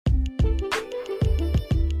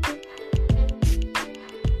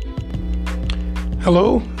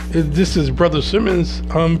Hello, this is Brother Simmons.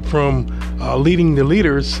 I'm from Leading the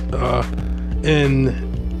Leaders,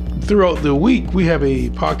 and throughout the week we have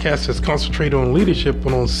a podcast that's concentrated on leadership,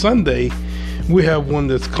 and on Sunday we have one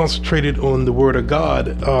that's concentrated on the Word of God.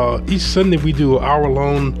 Each Sunday we do an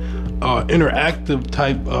hour-long interactive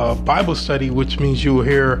type Bible study, which means you will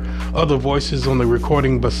hear other voices on the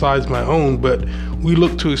recording besides my own, but we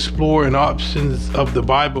look to explore an options of the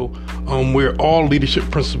Bible where all leadership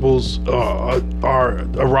principles are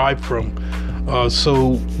arrived from.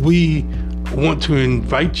 So we want to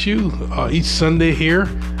invite you each Sunday here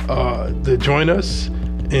to join us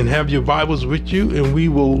and have your Bibles with you, and we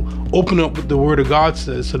will open up what the Word of God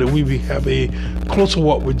says so that we have a closer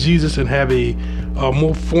walk with Jesus and have a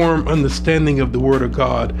more firm understanding of the Word of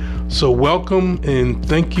God. So welcome and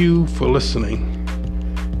thank you for listening.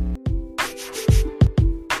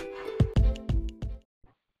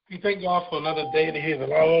 We thank God for another day that He has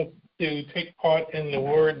allowed us to take part in the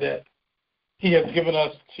Word that He has given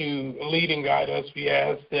us to lead and guide us. We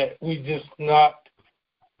ask that we just not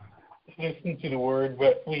listen to the Word,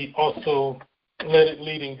 but we also let it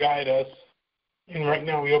lead and guide us. And right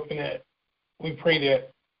now we pray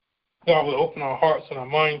that God will open our hearts and our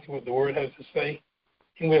minds to what the Word has to say.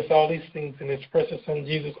 And with all these things in His precious Son,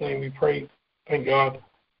 Jesus' name, we pray. Thank God.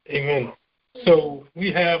 Amen. So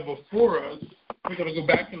we have before us, we're going to go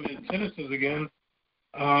back into Genesis again,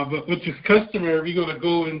 but which is customary, we're going to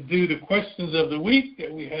go and do the questions of the week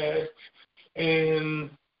that we had and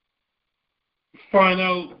find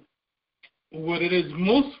out what it is.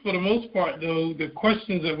 For the most part, though, the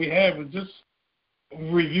questions that we have are just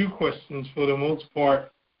review questions for the most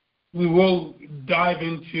part. We will dive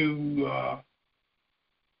into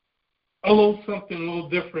something a little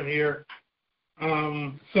different here.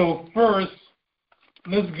 So first,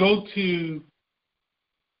 let's go to,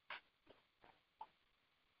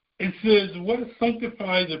 it says, what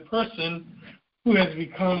sanctifies a person who has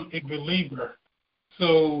become a believer?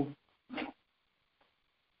 So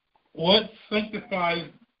what sanctifies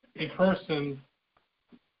a person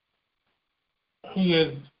who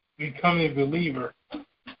has become a believer?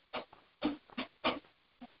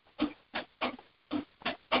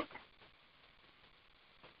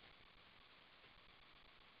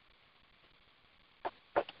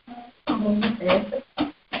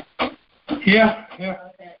 Yeah. Okay.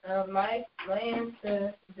 My answer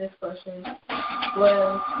to this question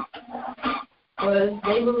was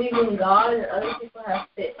they believe in God and other people have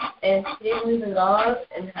faith, and they believe in God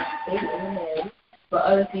and have faith in Him, but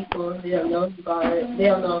other people they don't know if God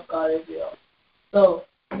is real. So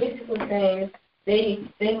basically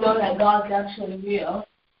saying they know that God is actually real,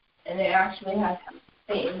 and they actually have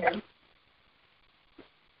faith in Him.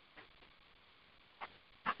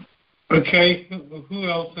 Okay, who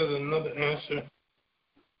else has another answer?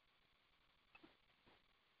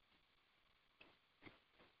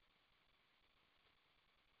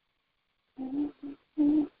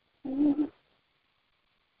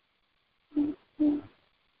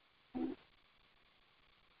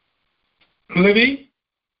 Libby?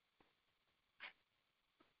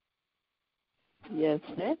 Yes,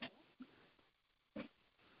 sir.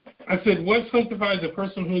 I said, what sanctifies a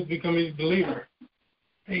person who has become a believer?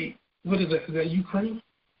 Hey, what is that? Is that Ukraine?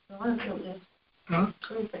 Huh?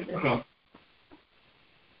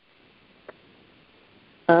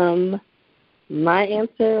 My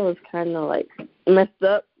answer was kind of like messed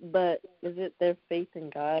up, but is it their faith in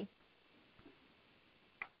God?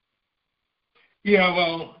 Yeah,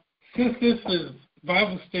 well, since this is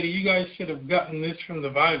Bible study, you guys should have gotten this from the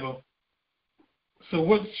Bible. So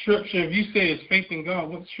what scripture, if you say it's faith in God,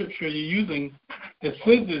 what scripture are you using that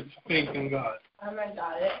says it's faith in God? I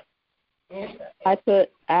got it. I put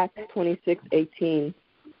Acts 26:18.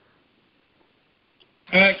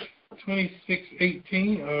 Acts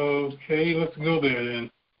 26:18. Okay, let's go there then.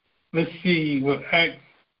 Let's see what Acts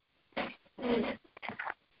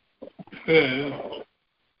says.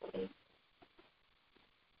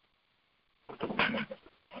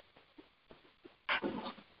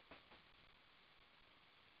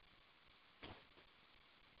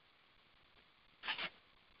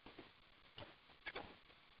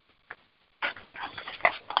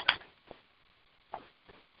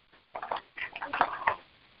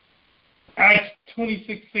 Acts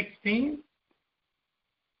 26:16.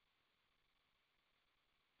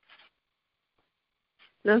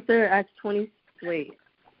 No, sir. Acts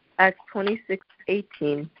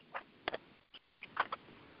 26:18.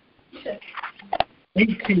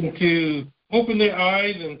 18, to open their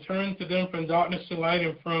eyes and turn to them from darkness to light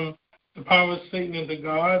and from the power of Satan into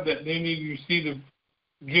God, that they may receive the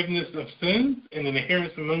forgiveness of sins and an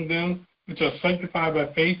inheritance among them which are sanctified by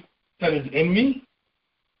faith that is in me.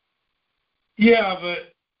 Yeah,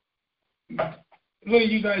 but what are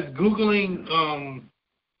you guys Googling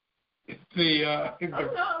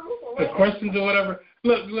the questions or whatever?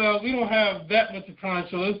 Look, we don't have that much time,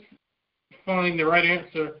 so let's find the right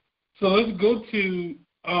answer. So let's go to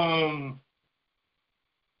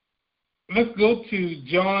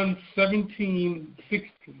John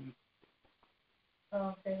 17:16.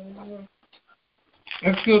 Okay.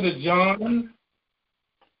 Let's go to John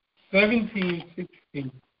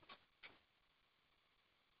 17:16.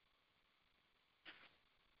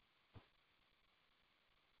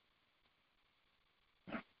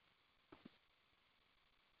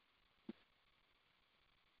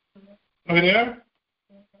 Over there?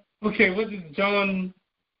 Okay, what does John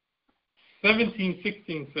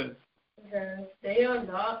 17:16 says? They are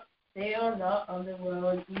not of the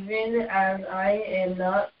world, even as I am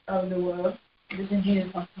not of the world. This is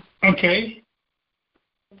Jesus talking. Okay.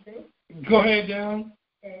 Okay. Go ahead, down.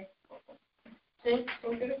 Okay.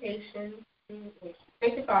 Sanctification,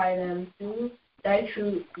 sanctify them through thy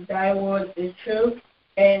truth. Thy word is truth,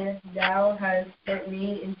 and thou hast sent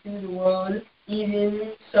me into the world.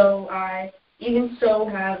 Even so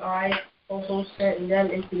have I also sent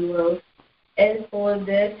them into the world. And for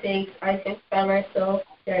their sakes I sanctify myself,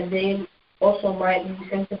 that they also might be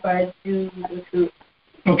sanctified through the truth.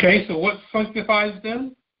 Okay, so what sanctifies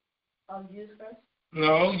them? Jesus Christ?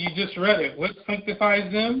 No, you just read it. What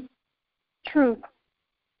sanctifies them? Truth.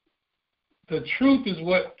 The truth is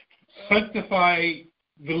what sanctifies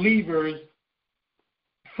believers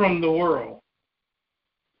from the world.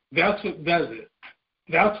 That's what does it.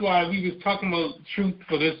 That's why we was talking about truth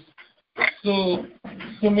for this so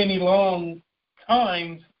many long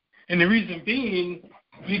times, and the reason being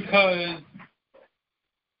because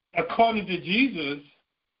according to Jesus,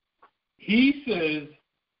 he says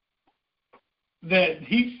that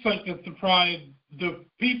he sanctified the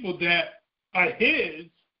people that are his,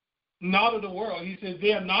 not of the world. He says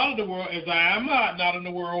they are not of the world as I am not of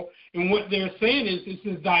the world. And what they're saying is, it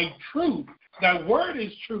says thy truth. Thy word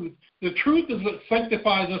is truth. The truth is what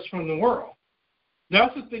sanctifies us from the world.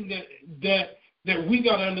 That's the thing that we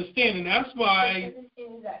got to understand, and that's why.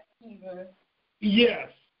 Yes.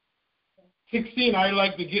 16, I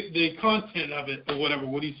like to get the content of it or whatever,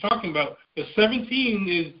 what he's talking about. The 17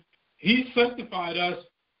 is he sanctified us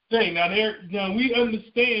thing. Now we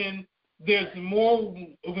understand there's more,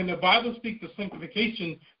 when the Bible speaks of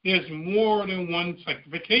sanctification, there's more than one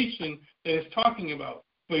sanctification that it's talking about.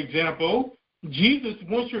 For example, Jesus,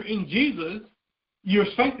 once you're in Jesus, you're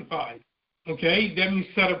sanctified. Okay? That means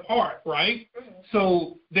set apart, right?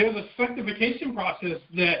 So there's a sanctification process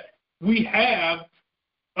that we have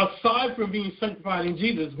aside from being sanctified in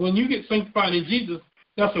Jesus. When you get sanctified in Jesus,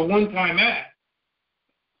 that's a one-time act.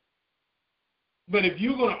 But if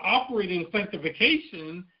you're going to operate in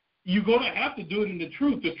sanctification, you're going to have to do it in the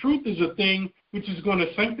truth. The truth is a thing which is going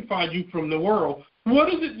to sanctify you from the world. What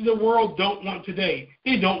is it the world don't want today?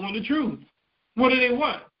 They don't want the truth. What do they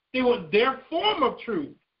want? They want their form of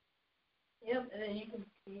truth. Yep, and then you can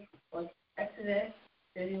see like Exodus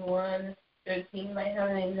 31:13 might have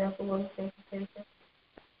an example of sanctification.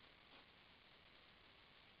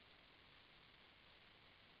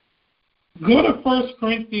 Go to 1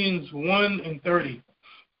 Corinthians 1:30.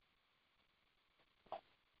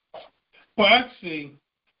 Well, actually,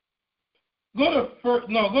 go to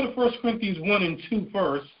 1 Corinthians 1:2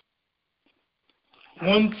 first.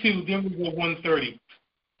 1:2, then we go 1:30.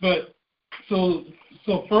 But so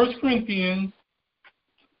 1 Corinthians,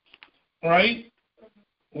 right?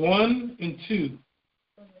 1 and 2.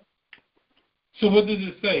 So what does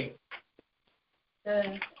it say?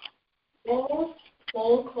 Paul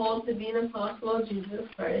called to be an apostle of Jesus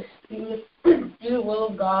Christ, through the will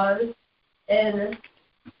of God, and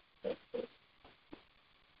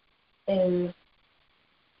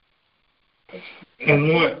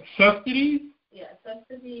what? Subsidies? Yeah,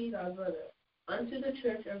 subsidies our brother unto the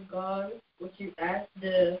church of God, which is at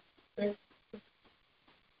the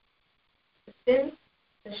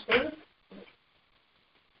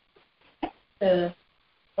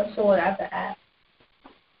what's the word after at?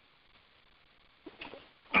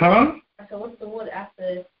 Huh? I said, what's the word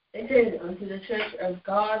after? It says unto the church of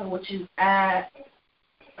God, which is at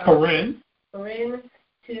Corinth. Corinth,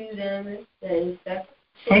 to them that is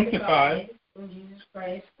sanctified in Jesus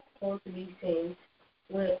Christ, for to be saved,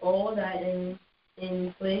 with all that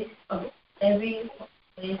in place of every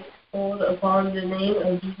place called upon the name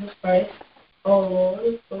of Jesus Christ, our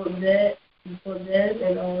Lord, for that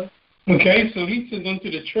and all. Okay, so he says unto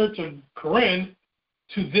the church of Corinth,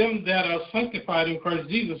 to them that are sanctified in Christ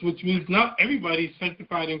Jesus, which means not everybody is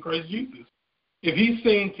sanctified in Christ Jesus. If he's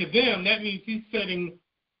saying to them, that means he's setting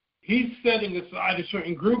he's setting aside a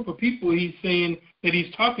certain group of people he's saying that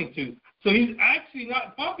he's talking to. So he's actually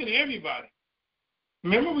not talking to everybody.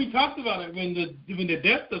 Remember we talked about it when the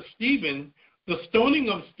death of Stephen, the stoning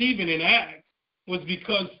of Stephen in Acts, was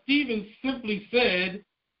because Stephen simply said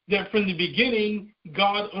that from the beginning,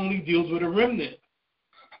 God only deals with a remnant.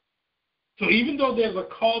 So even though there's a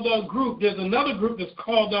called out group, there's another group that's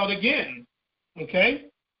called out again. Okay?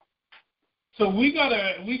 So we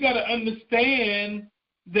gotta understand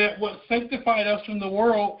that what sanctified us from the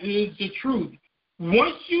world is the truth.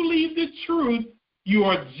 Once you leave the truth, you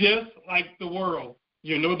are just like the world.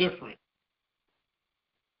 You're no different.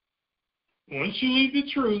 Once you leave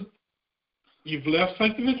the truth, you've left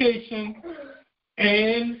sanctification,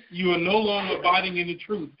 and you are no longer abiding in the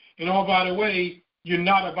truth. And oh, by the way, you're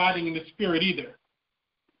not abiding in the Spirit either.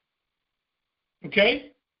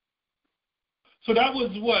 Okay? So that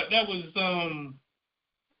was what? That was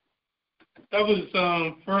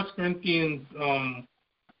 1 Corinthians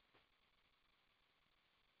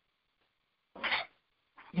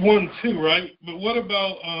 1:2, right? But what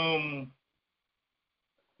about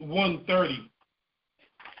 1:30?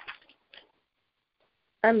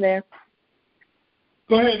 I'm there.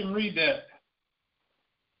 Go ahead and read that.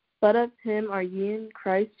 But of him are ye in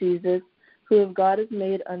Christ Jesus, who of God is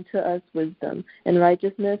made unto us wisdom, and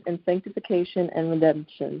righteousness, and sanctification, and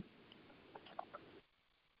redemption.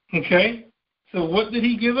 Okay? So what did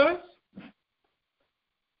he give us?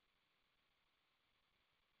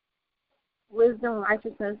 Wisdom,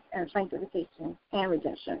 righteousness, and sanctification, and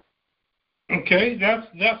redemption. Okay,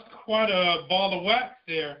 that's quite a ball of wax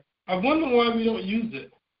there. I wonder why we don't use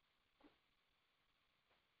it.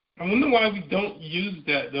 I wonder why we don't use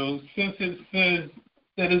that, though, since it says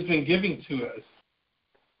that it's been given to us.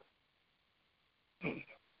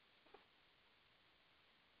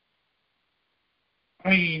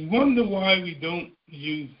 I wonder why we don't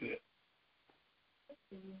use it.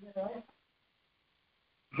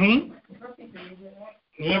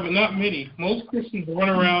 Yeah, but not many. Most Christians run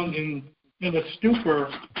around in a stupor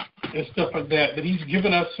and stuff like that, but he's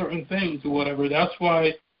given us certain things or whatever. That's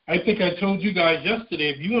why I think I told you guys yesterday,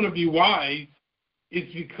 if you want to be wise,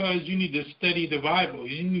 it's because you need to study the Bible.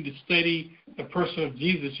 You need to study the person of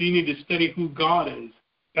Jesus. You need to study who God is.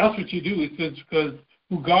 That's what you do. It says because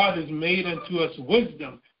who God has made unto us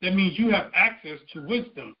wisdom. That means you have access to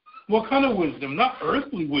wisdom. What kind of wisdom? Not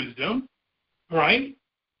earthly wisdom, right?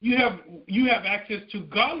 You have access to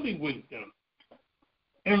godly wisdom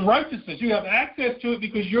and righteousness. You have access to it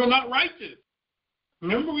because you're not righteous.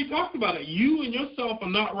 Remember we talked about it. You and yourself are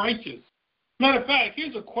not righteous. Matter of fact,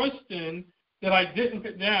 here's a question that I didn't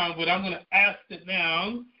put down, but I'm going to ask it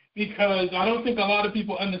now because I don't think a lot of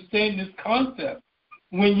people understand this concept.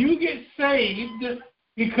 When you get saved,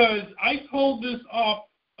 because I pulled this off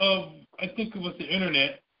of, I think it was the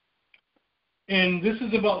internet, and this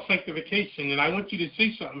is about sanctification, and I want you to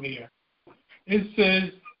see something here. It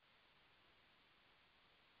says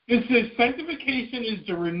sanctification is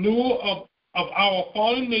the renewal of our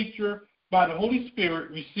fallen nature by the Holy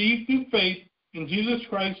Spirit received through faith in Jesus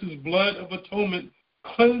Christ, whose blood of atonement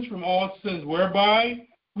cleansed from all sins, whereby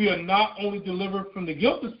we are not only delivered from the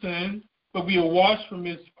guilt of sin, but we are washed from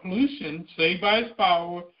its pollution, saved by his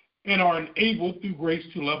power, and are enabled through grace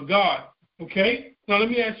to love God. Okay? Now let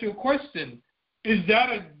me ask you a question. Is that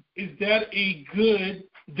a good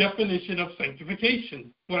definition of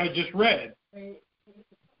sanctification, what I just read?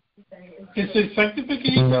 It says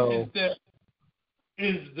sanctification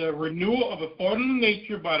is the renewal of a fallen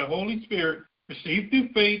nature by the Holy Spirit received through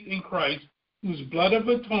faith in Christ, whose blood of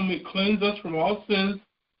atonement cleansed us from all sins,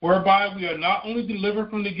 whereby we are not only delivered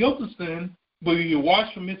from the guilt of sin, but we are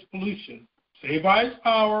washed from its pollution, saved by his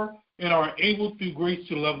power, and are able through grace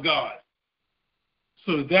to love God.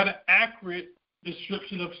 So is that an accurate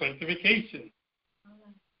description of sanctification?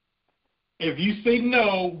 If you say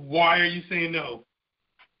no, why are you saying no?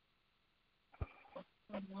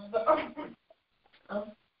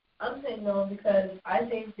 I'm saying no because I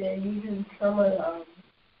think they're using some of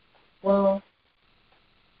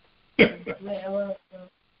let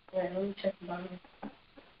me check the Bible.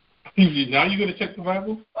 Now you're going to check the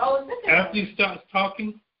Bible? After he starts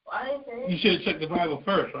talking? You should have checked the Bible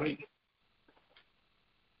first, right?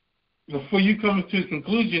 Before you come to a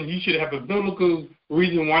conclusion, you should have a biblical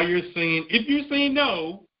reason why you're saying, if you're saying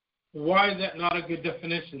no, why is that not a good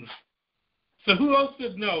definition? So who else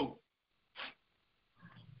said no?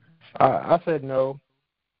 I said no.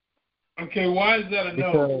 Okay, why is that a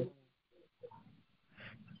no?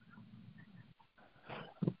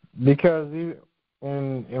 Because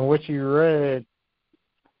in what you read,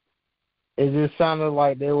 it just sounded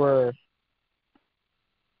like it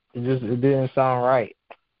didn't sound right.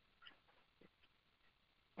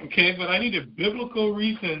 Okay, but I need a biblical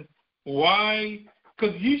reason why,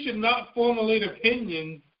 because you should not formulate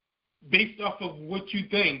opinions based off of what you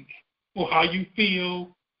think or how you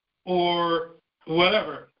feel or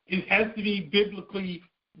whatever. It has to be biblically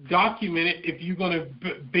documented if you're going to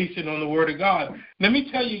base it on the Word of God. Let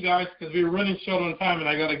me tell you guys, because we're running short on time and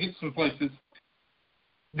I got to get some places.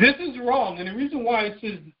 This is wrong, and the reason why it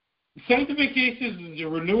says sanctification is a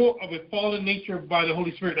renewal of a fallen nature by the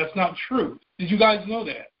Holy Spirit. That's not true. Did you guys know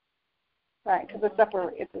that? Right, because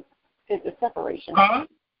it's a separation. Huh?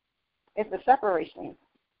 It's a separation.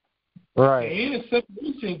 Right. In a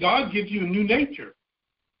separation, God gives you a new nature.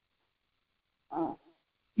 Oh.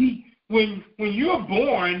 When you're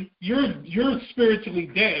born, you're spiritually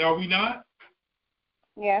dead, are we not?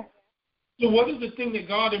 Yeah. So what is the thing that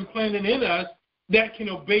God implanted in us that can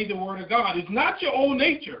obey the Word of God? It's not your old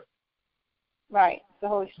nature. Right, the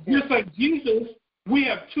Holy Spirit. Just like Jesus, we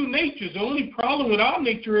have two natures. The only problem with our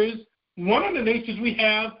nature is one of the natures we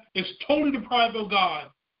have is totally deprived of God.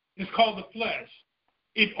 It's called the flesh.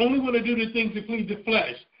 It only want to do the things that please the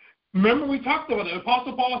flesh. Remember we talked about it.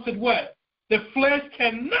 Apostle Paul said what? The flesh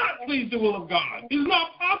cannot please the will of God. It's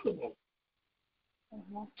not possible.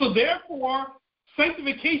 Mm-hmm. So therefore,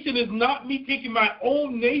 sanctification is not me taking my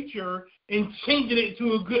old nature and changing it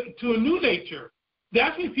to a new nature.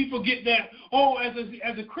 That's when people get that,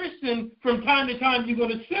 as a Christian, from time to time you're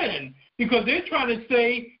going to sin. Because they're trying to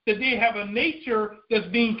say that they have a nature that's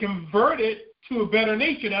being converted to a better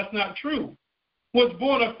nature. That's not true. What's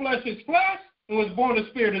born of flesh is flesh, and what's born of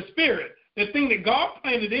spirit is spirit. The thing that God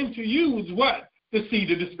planted into you is what? The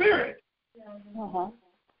seed of the Spirit. Uh-huh.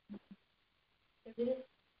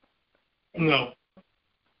 No,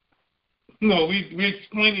 we're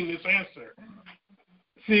explaining this answer.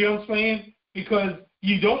 See what I'm saying? Because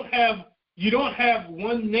you don't have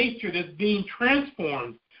one nature that's being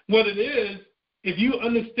transformed. What it is, if you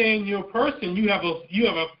understand your person, you have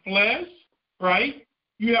a flesh, right?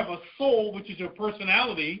 You have a soul, which is your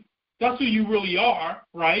personality. That's who you really are,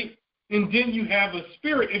 right? And then you have a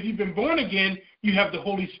spirit. If you've been born again, you have the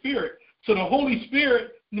Holy Spirit. So the Holy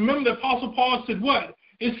Spirit, remember the Apostle Paul said what?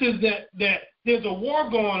 It says that there's a war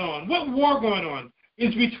going on. What war going on?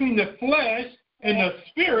 It's between the flesh and the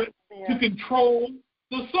spirit to control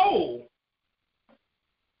the soul.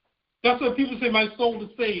 That's what people say, my soul is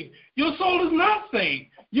saved. Your soul is not saved.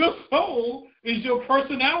 Your soul is your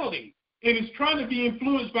personality. And it's trying to be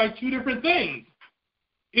influenced by two different things.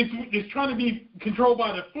 It's trying to be controlled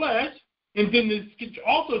by the flesh, and then it's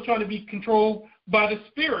also trying to be controlled by the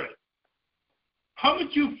spirit. How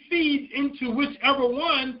much you feed into whichever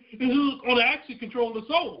one is who's going to actually control the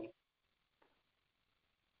soul.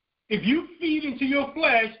 If you feed into your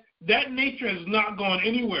flesh, that nature has not gone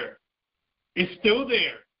anywhere. It's still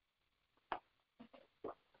there.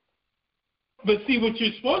 But see, what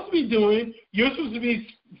you're supposed to be doing, you're supposed to be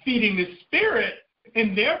feeding the spirit,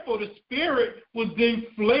 and therefore the spirit will then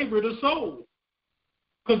flavor the soul.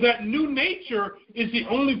 Because that new nature is the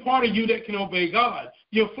only part of you that can obey God.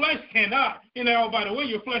 Your flesh cannot. And now, by the way,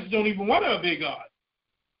 your flesh don't even want to obey God.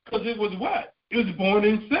 Because it was what? It was born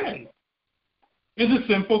in sin. It's a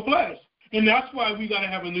sinful flesh. And that's why we got to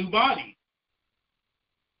have a new body.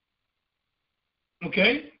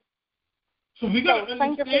 Okay? So we got to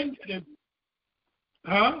understand that.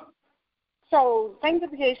 Huh? So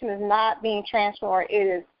sanctification is not being transferred.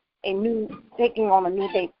 It is taking on a new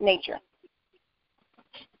nature.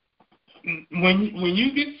 When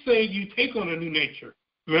you get saved, you take on a new nature.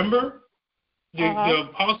 Remember? The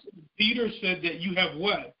Apostle Peter said that you have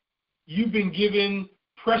what? You've been given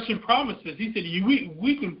precious promises. He said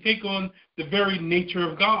we can take on the very nature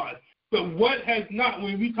of God. But what has not,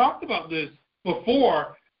 when we talked about this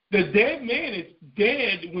before, the dead man is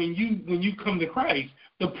dead when you come to Christ.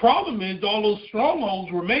 The problem is all those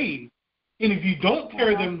strongholds remain. And if you don't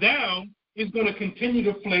tear them down, it's going to continue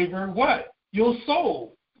to flavor what? Your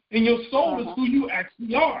soul. And your soul is who you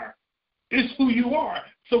actually are. It's who you are.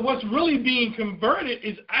 So what's really being converted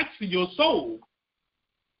is actually your soul.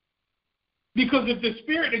 Because if the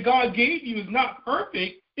spirit that God gave you is not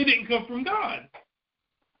perfect, it didn't come from God.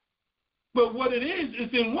 But what it is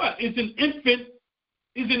in what? It's an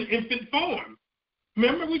infant form.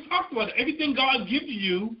 Remember we talked about it. Everything God gives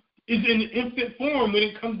you is in infant form when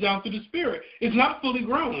it comes down to the spirit. It's not fully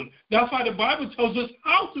grown. That's why the Bible tells us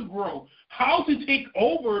how to grow, how to take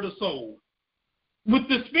over the soul with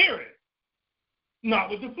the spirit, not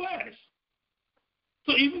with the flesh.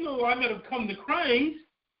 So even though I might have come to Christ,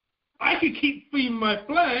 I could keep feeding my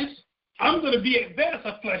flesh. I'm going to be at best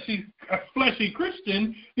a fleshy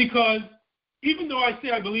Christian, because even though I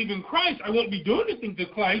say I believe in Christ, I won't be doing the things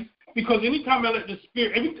of Christ Because anytime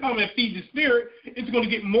I feed the Spirit, it's going to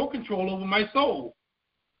get more control over my soul.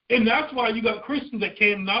 And that's why you got Christians that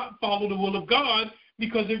cannot follow the will of God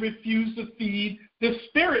because they refuse to feed the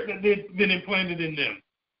Spirit that they've been implanted in them.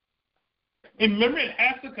 And remember, it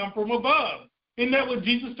has to come from above. Isn't that what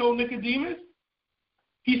Jesus told Nicodemus?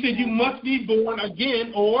 He said, you must be born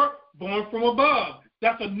again or born from above.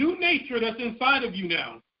 That's a new nature that's inside of you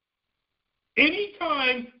now.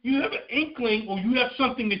 Anytime you have an inkling or you have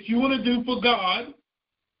something that you want to do for God,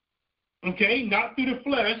 okay, not through the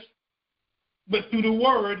flesh, but through the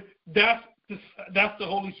Word, that's the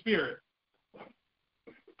Holy Spirit.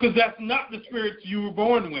 Because that's not the spirit you were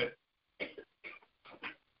born with.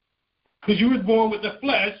 Because you were born with the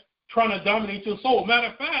flesh trying to dominate your soul. Matter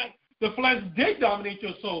of fact, the flesh did dominate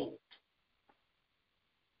your soul.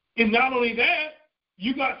 And not only that,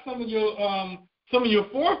 you got some of your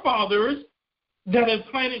forefathers that have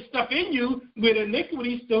planted stuff in you where the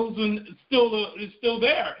iniquity is still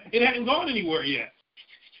there. It hasn't gone anywhere yet.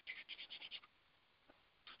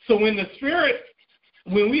 So when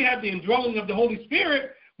we have the indwelling of the Holy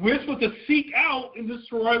Spirit, we're supposed to seek out and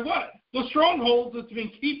destroy what? The strongholds that's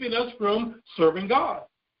been keeping us from serving God.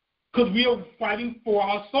 Because we are fighting for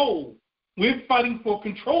our soul. We're fighting for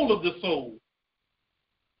control of the soul.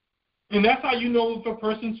 And that's how you know if a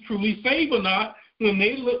person's truly saved or not, when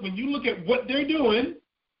you look at what they're doing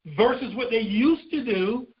versus what they used to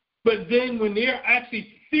do, but then when they're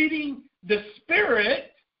actually feeding the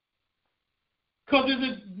Spirit, because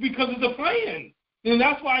it's a plan. And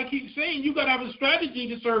that's why I keep saying you got to have a strategy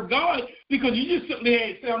to serve God, because you just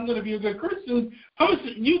simply say, I'm going to be a good Christian.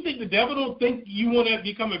 You think the devil don't think you want to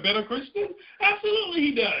become a better Christian? Absolutely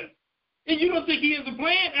he does. And you don't think he has a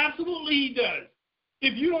plan? Absolutely he does.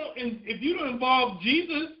 If you don't involve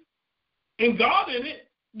Jesus and God in it,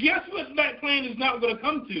 guess what that plan is not going to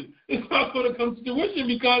come to? It's not going to come to fruition.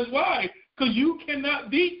 Because why? Because you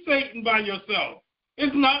cannot beat Satan by yourself.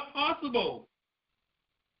 It's not possible.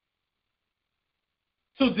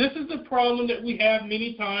 So this is the problem that we have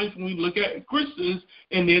many times when we look at Christians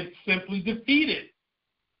and they're simply defeated.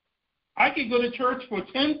 I can go to church for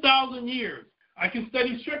 10,000 years. I can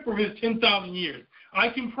study scripture for 10,000 years. I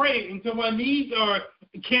can pray until my knees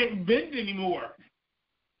can't bend anymore.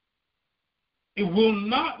 It will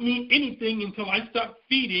not mean anything until I stop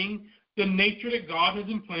feeding the nature that God has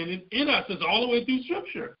implanted in us. It's all the way through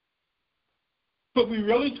Scripture. But we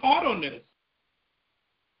really taught on this.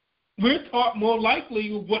 We're taught more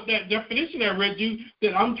likely what that definition I read you,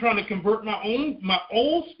 that I'm trying to convert my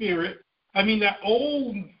old spirit, that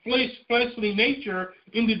old fleshly nature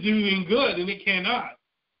into doing good, and it cannot.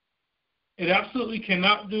 It absolutely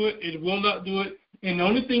cannot do it. It will not do it. And the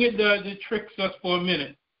only thing it does, it tricks us for a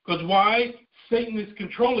minute. Because why? Satan is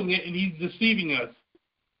controlling it, and he's deceiving us.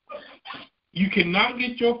 You cannot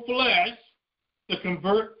get your flesh to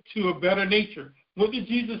convert to a better nature. What did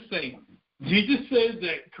Jesus say? Jesus says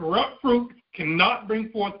that corrupt fruit cannot bring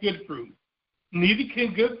forth good fruit. Neither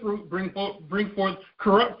can good fruit bring forth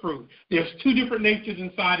corrupt fruit. There's two different natures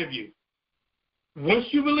inside of you. Once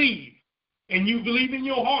you believe, and you believe in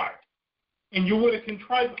your heart, and you're with a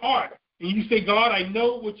contrite heart, and you say, God, I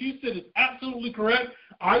know what you said is absolutely correct.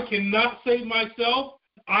 I cannot save myself.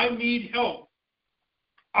 I need help.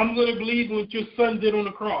 I'm going to believe what your son did on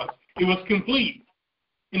the cross. It was complete.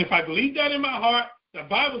 And if I believe that in my heart, the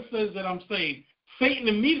Bible says that I'm saved. Satan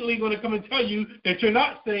immediately going to come and tell you that you're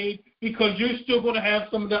not saved, because you're still going to have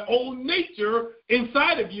some of that old nature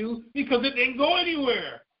inside of you, because it didn't go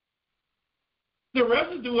anywhere. The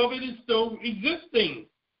residue of it is still existing.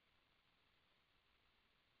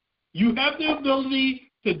 You have the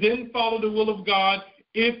ability to then follow the will of God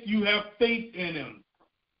if you have faith in Him.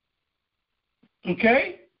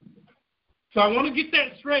 Okay? So I want to get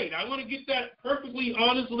that straight. I want to get that perfectly,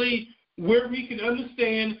 honestly, where we can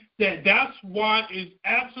understand that that's why it's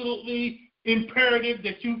absolutely imperative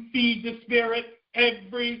that you feed the Spirit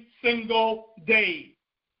every single day.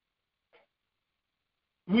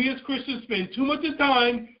 We as Christians spend too much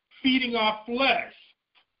time feeding our flesh,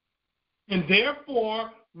 and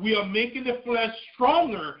therefore we are making the flesh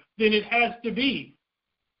stronger than it has to be,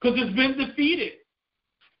 because it's been defeated.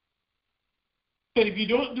 But if you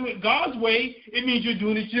don't do it God's way, it means you're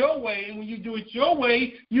doing it your way. And when you do it your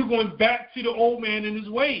way, you're going back to the old man and his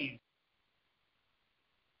ways.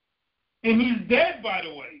 And he's dead, by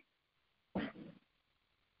the way.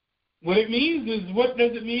 What it means is, what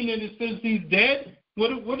does it mean that it says he's dead?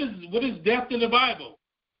 What is death in the Bible?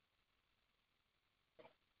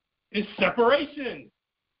 It's separation.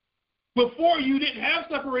 Before, you didn't have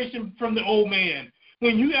separation from the old man.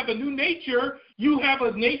 When you have a new nature, you have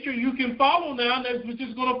a nature you can follow now, which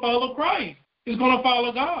is going to follow Christ. is going to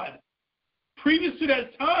follow God. Previous to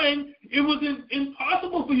that time, it was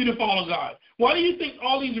impossible for you to follow God. Why do you think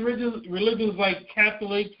all these religions like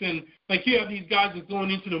Catholics and like you have these guys that's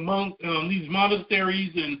going into these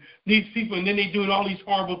monasteries and these people, and then they're doing all these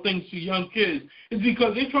horrible things to young kids? It's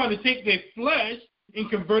because they're trying to take their flesh and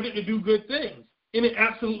convert it to do good things, and it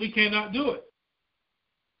absolutely cannot do it.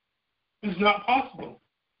 It's not possible.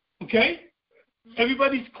 Okay?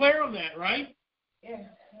 Everybody's clear on that, right? Yeah.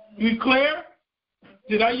 You clear?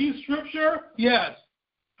 Did I use scripture? Yes.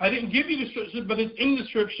 I didn't give you the scripture, but it's in the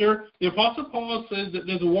scripture. The Apostle Paul says that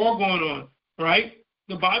there's a war going on, right?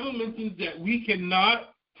 The Bible mentions that we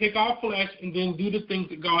cannot take our flesh and then do the things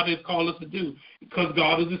that God has called us to do, because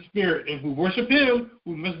God is a spirit, and if we worship him,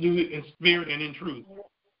 we must do it in spirit and in truth.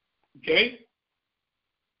 Okay?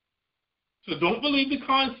 So don't believe the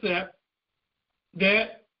concept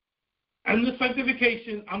that under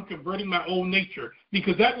sanctification, I'm converting my old nature,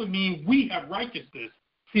 because that would mean we have righteousness.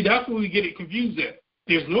 See, that's where we get it confused at.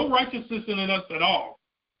 There's no righteousness in us at all.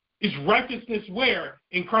 It's righteousness where?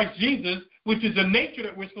 In Christ Jesus, which is a nature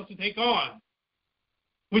that we're supposed to take on,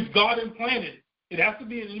 which God implanted. It has to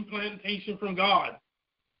be an implantation from God.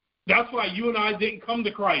 That's why you and I didn't come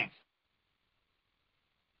to Christ.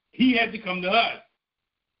 He had to come to us.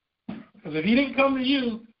 Because if he didn't come to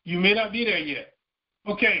you, you may not be there yet.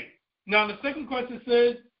 Okay. Now, the second question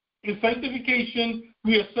says, in sanctification,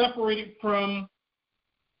 we are separated from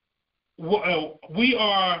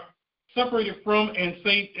and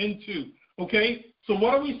saved into. Okay? So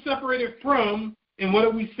what are we separated from and what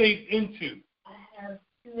are we saved into? I have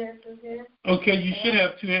two answers here. Okay, you should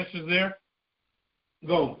have two answers there.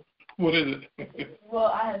 Go. What is it? Well,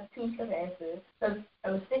 I have two separate answers. Because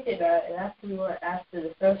I was thinking about it, and I actually want to answer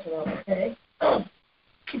the first one, okay?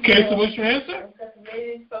 Okay, so what's your answer? I'm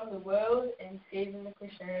separated from the world and saved into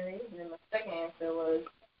Christianity. And then my second answer was,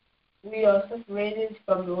 we are separated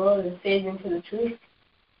from the world and saved into the truth.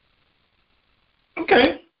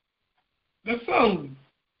 Okay. That sounds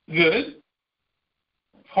good.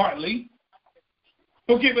 Partly.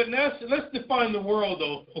 Okay, but now let's define the world,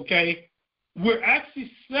 though, okay? We're actually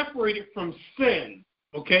separated from sin,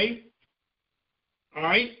 okay? All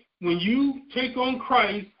right? When you take on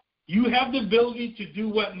Christ, you have the ability to do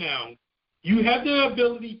what now? You have the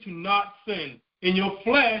ability to not sin. In your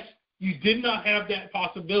flesh, you did not have that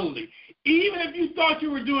possibility. Even if you thought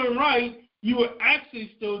you were doing right, you were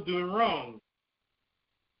actually still doing wrong.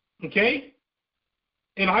 Okay?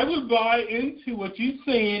 And I would buy into what you're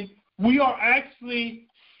saying. We are actually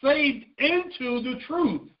saved into the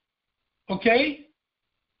truth. Okay?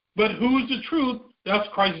 But who is the truth? That's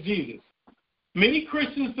Christ Jesus. Many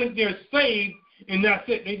Christians think they're saved, and that's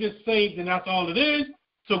it. They just saved, and that's all it is.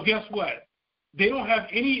 So guess what? They don't have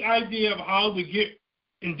any idea of how to get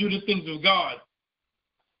and do the things of God.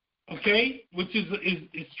 Okay? Which is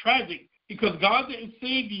tragic, because God didn't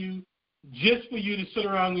save you just for you to sit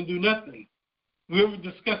around and do nothing. We'll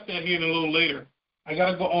discuss that here in a little later. I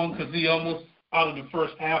got to go on because we're almost out of the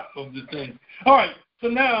first half of the thing. All right, so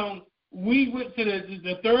now we went to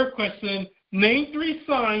the third question. Name 3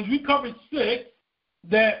 signs. We covered 6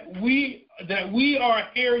 that we are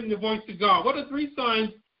hearing the voice of God. What are 3 signs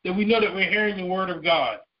that we know that we're hearing the word of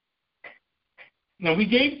God? Now, we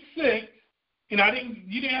gave 6, and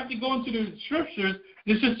you didn't have to go into the scriptures.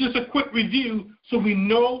 This is just a quick review so we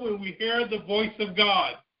know when we hear the voice of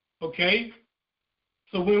God, okay?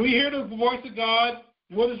 So when we hear the voice of God,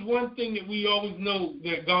 what is one thing that we always know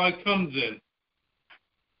that God comes in?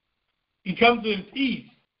 He comes in peace,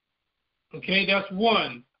 okay? That's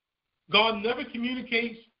 1. God never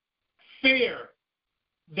communicates fear.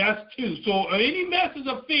 That's 2. So any message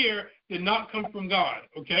of fear did not come from God,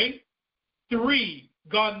 okay? 3,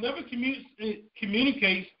 God never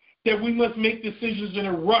communicates that we must make decisions in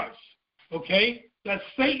a rush, okay? That's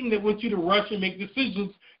Satan that wants you to rush and make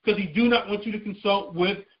decisions because he do not want you to consult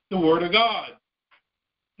with the Word of God,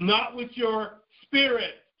 not with your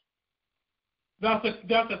spirit. That's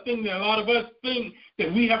a thing that a lot of us think,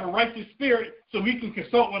 that we have a righteous spirit so we can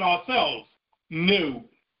consult with ourselves. No.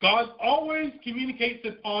 God always communicates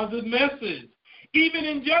a positive message, even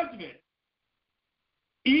in judgment.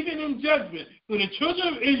 Even in judgment, when the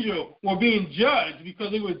children of Israel were being judged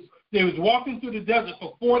because they was walking through the desert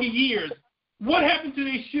for 40 years, what happened to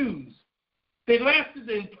their shoes? They lasted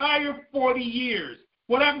the entire 40 years.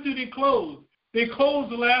 What happened to their clothes? Their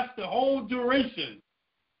clothes last the whole duration.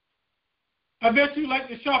 I bet you like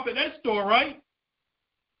to shop at that store, right?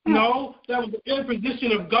 No, that was the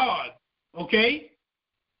imposition of God, okay?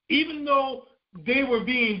 Even though they were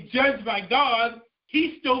being judged by God,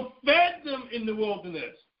 he still fed them in the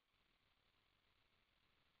wilderness.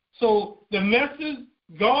 So the message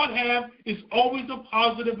God have is always a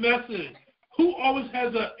positive message. Who always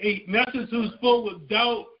has a message who's full with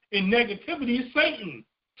doubt and negativity is Satan.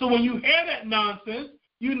 So when you hear that nonsense,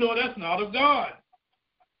 you know that's not of God.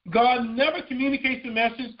 God never communicates a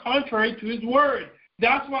message contrary to his word.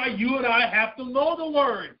 That's why you and I have to know the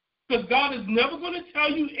word. Because God is never going to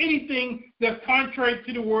tell you anything that's contrary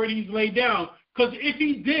to the word he's laid down. Because if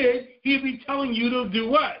he did, he'd be telling you to do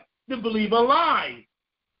what? To believe a lie,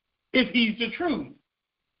 if he's the truth.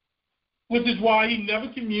 Which is why he never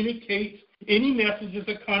communicates any messages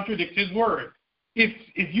that contradict his word. If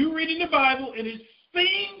you're reading the Bible and it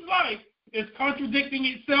seems like it's contradicting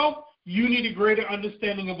itself, you need a greater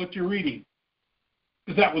understanding of what you're reading.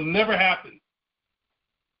 Because that will never happen.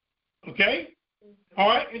 Okay? All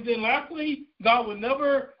right? And then lastly, God will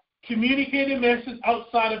never communicate a message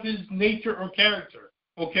outside of his nature or character.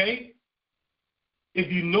 Okay?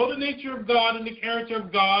 If you know the nature of God and the character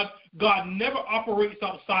of God, God never operates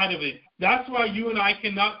outside of it. That's why you and I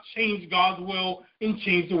cannot change God's will and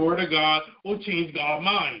change the word of God or change God's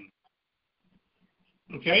mind.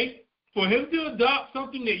 Okay? For him to adopt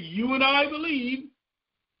something that you and I believe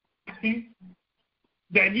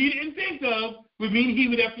that he didn't think of would mean he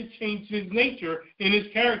would have to change his nature and his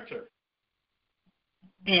character.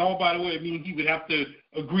 And oh, by the way, it means he would have to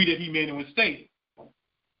agree that he made a mistake,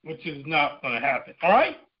 which is not going to happen. All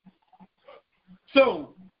right?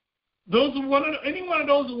 So, those are any one of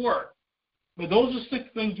those will work. But those are 6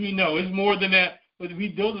 things we know. It's more than that, but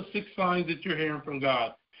those are 6 signs that you're hearing from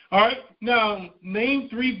God. All right? Now, name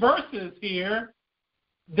 3 verses here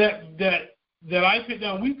that I put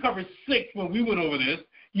down. We covered 6 when we went over this.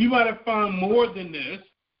 You might have found more than this,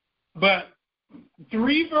 but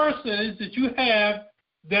 3 verses that you have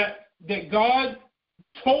that God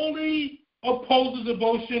totally opposes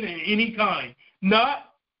abortion in any kind.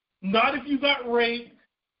 Not if you got raped,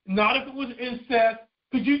 not if it was incest.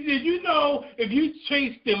 Did you know if you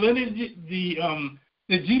trace the lineage, the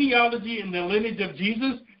genealogy and the lineage of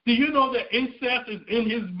Jesus, do you know that incest is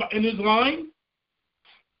in his line?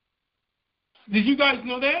 Did you guys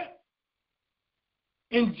know that?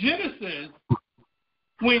 In Genesis,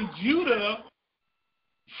 when Judah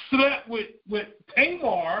slept with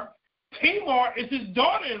Tamar, Tamar is his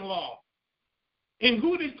daughter-in-law. And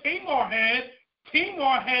who did Tamar have?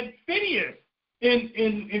 Tamar had Phineas. And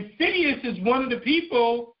Phineas is one of the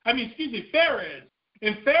people, Pharez.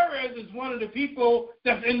 And Pharez is one of the people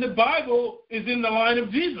that's in the Bible is in the line of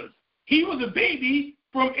Jesus. He was a baby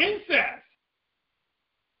from incest.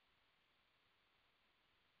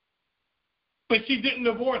 But she didn't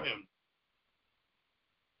abort him.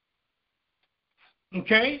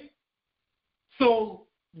 Okay? So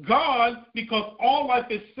God, because all life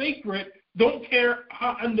is sacred, don't care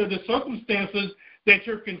how under the circumstances that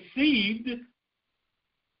you're conceived,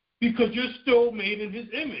 because you're still made in his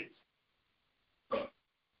image.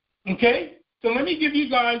 Okay? So let me give you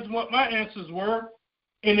guys what my answers were.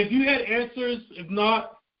 And if you had answers, if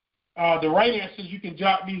not the right answers, you can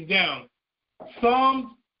jot these down.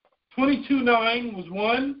 Psalms 22:9 was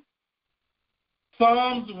one.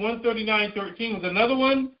 Psalms 139:13 was another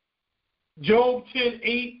one. Job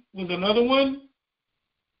 10:8 was another one.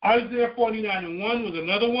 Isaiah 49:1 was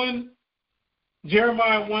another one.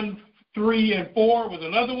 Jeremiah 1:3-4 was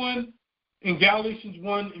another one. And Galatians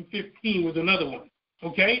 1:15 was another one.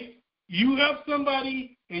 Okay? You have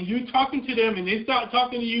somebody and you're talking to them and they start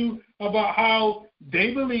talking to you about how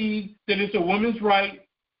they believe that it's a woman's right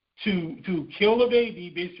to kill a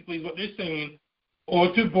baby, basically is what they're saying,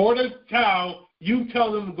 or to board a cow, you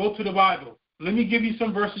tell them to go to the Bible. Let me give you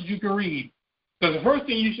some verses you can read. Because the first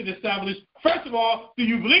thing you should establish, first of all, do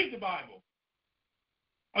you believe the Bible?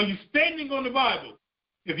 Are you standing on the Bible?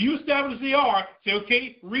 If you establish they are, say,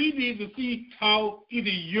 okay, read these and see how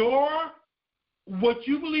either what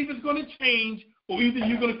you believe is going to change, or either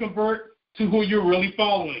you're going to convert to who you're really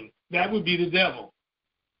following. That would be the devil.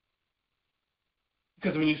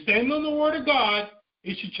 Because when you stand on the Word of God,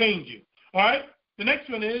 it should change you. All right? The next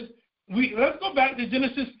one is, let's go back to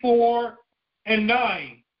Genesis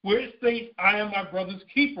 4:9, where it states, I am my brother's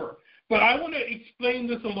keeper. But I want to explain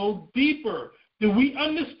this a little deeper. Do we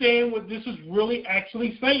understand what this is really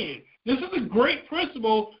actually saying? This is a great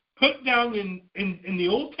principle put down in the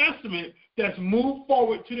Old Testament that's moved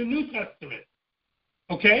forward to the New Testament.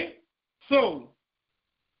 Okay? So,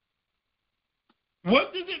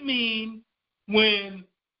 what does it mean when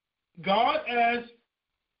God asked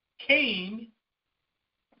Cain,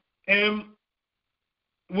 God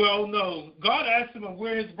asked him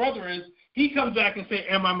where his brother is. He comes back and says,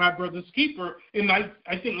 am I my brother's keeper? And I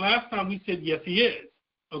think last time we said, yes, he is.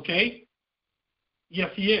 Okay?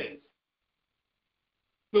 Yes, he is.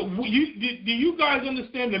 But do you guys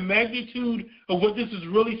understand the magnitude of what this is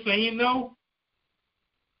really saying, though?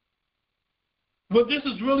 What this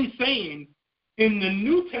is really saying, in the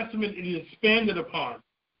New Testament, it is expanded upon,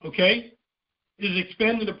 okay? It is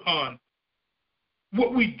expanded upon.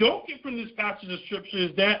 What we don't get from this passage of Scripture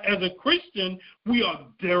is that as a Christian, we are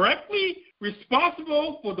directly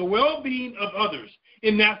responsible for the well-being of others.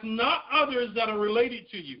 And that's not others that are related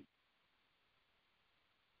to you.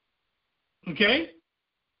 Okay?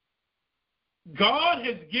 God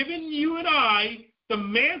has given you and I the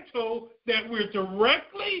mantle that we're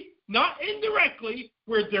directly, not indirectly,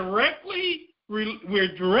 we're directly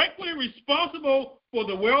responsible for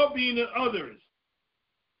the well-being of others.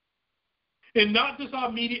 And not just our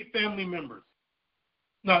immediate family members.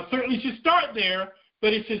 Now, it certainly should start there,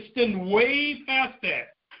 but it should extend way past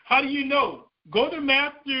that. How do you know? Go to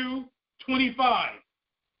Matthew 25.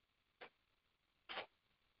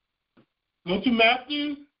 Go to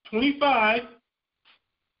Matthew 25,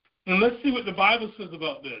 and let's see what the Bible says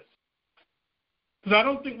about this. Because I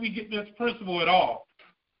don't think we get this principle at all.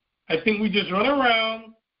 I think we just run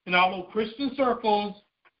around in our little Christian circles,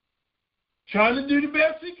 trying to do the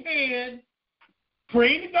best we can,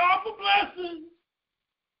 praying to God for blessings.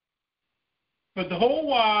 But the whole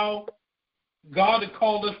while, God had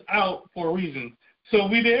called us out for a reason. So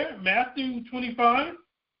we there? Matthew 25?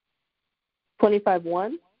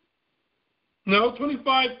 25:1? No,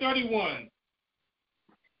 25:31.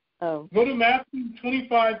 Oh. Go to Matthew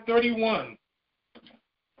 25:31.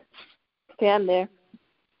 Okay, I'm there.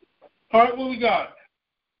 All right, what we got?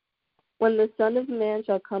 When the Son of Man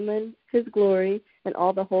shall come in his glory, and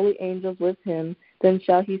all the holy angels with him, then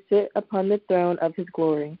shall he sit upon the throne of his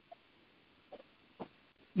glory.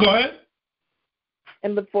 Go ahead.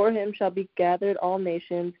 And before him shall be gathered all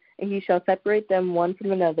nations, and he shall separate them one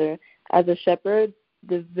from another, as a shepherd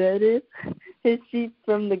divideth his sheep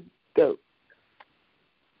from the goats.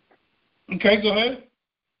 Okay, go ahead.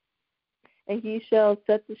 And he shall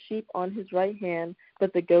set the sheep on his right hand,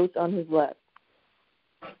 but the goats on his left.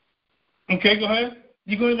 Okay, go ahead.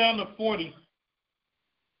 You're going down to 40.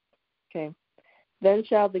 Okay. Then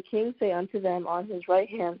shall the king say unto them on his right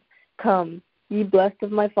hand, Come, ye blessed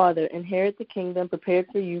of my Father, inherit the kingdom prepared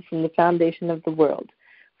for you from the foundation of the world.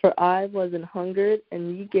 For I was an hungered,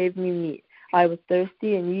 and ye gave me meat. I was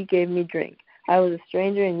thirsty, and ye gave me drink. I was a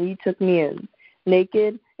stranger, and ye took me in.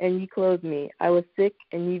 Naked, and ye clothed me. I was sick,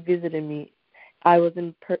 and ye visited me. I was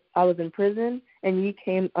in prison, and ye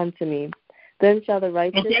came unto me. Then shall the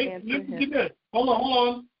righteous answer him. Good. Hold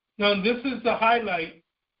on. Now, this is the highlight.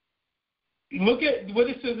 Look at what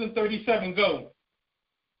it says in 37. Go.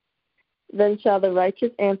 Then shall the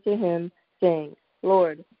righteous answer him, saying,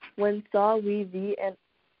 Lord, when saw we thee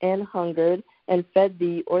and hungered, and fed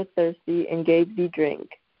thee, or thirsty, and gave thee drink?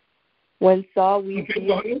 When saw we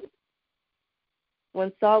thee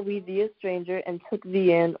a stranger, and took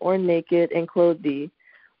thee in, or naked, and clothed thee?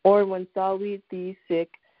 Or when saw we thee sick,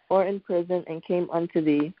 or in prison, and came unto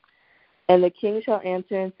thee? And the king shall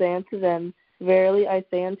answer and say unto them, Verily I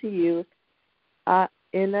say unto you,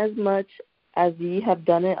 inasmuch as ye have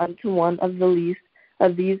done it unto one of the least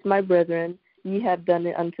of these my brethren, ye have done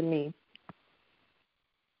it unto me.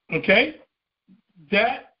 Okay?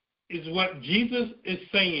 That is what Jesus is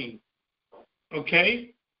saying.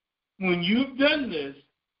 Okay? When you've done this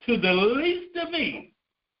to the least of me,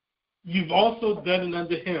 you've also done it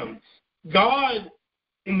unto him. God,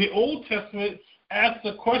 in the Old Testament, asked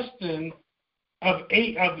the question of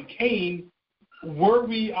Cain, were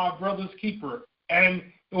we our brother's keeper?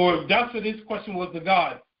 Or that's what his question was to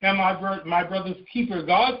God. Am I my brother's keeper?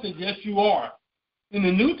 God said, yes, you are. In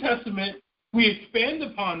the New Testament, we expand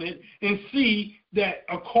upon it and see that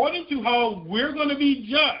according to how we're going to be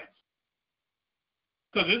judged,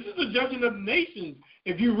 because this is the judging of the nations,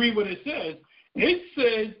 if you read what it says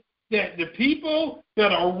that the people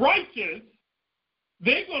that are righteous,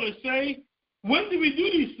 they're going to say, when did we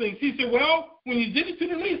do these things? He said, well, when you did it to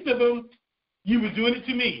the least of them, you were doing it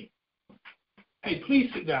to me. Hey,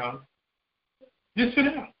 please sit down. Just sit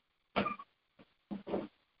down.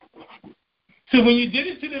 So when you did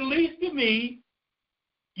it to the least of me,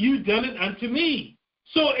 you done it unto me.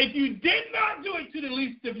 So if you did not do it to the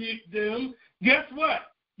least of them, guess what?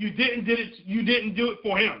 You didn't do it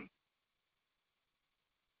for him.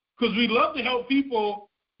 Because we love to help people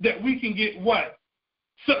that we can get what?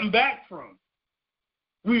 Something back from.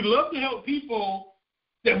 We love to help people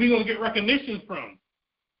that we're going to get recognition from.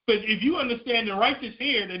 But if you understand the righteous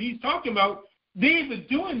here that he's talking about, they were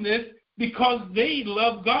doing this because they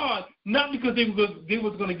love God, not because they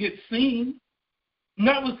was going to get seen,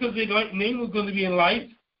 not because their name was going to be in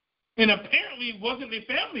lights, and apparently it wasn't their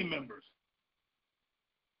family members.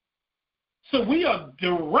 So we are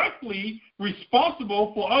directly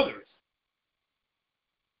responsible for others.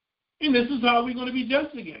 And this is how we're going to be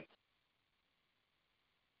judged against.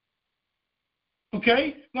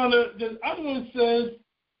 Okay? Now, the other one says,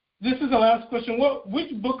 this is the last question.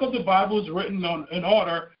 Which book of the Bible is written in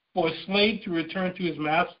order for a slave to return to his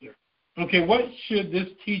master? Okay, what should this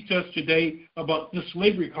teach us today about the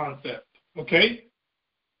slavery concept? Okay?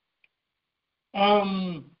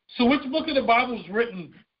 So which book of the Bible is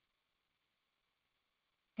written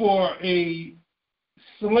for a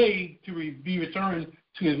slave to be returned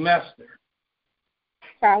to his master?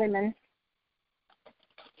 Solomon.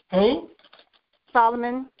 Who?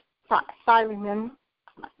 Solomon. Solomon.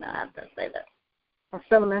 I have to say that. Or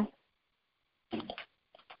Solomon.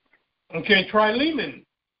 Okay, Philemon.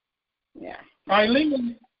 Yeah.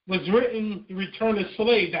 Philemon was written to return a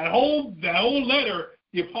slave. That whole letter,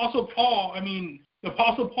 the Apostle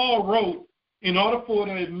Paul wrote in order for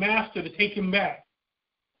the master to take him back.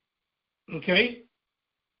 Okay?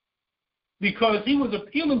 Because he was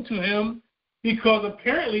appealing to him because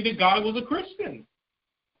apparently the guy was a Christian.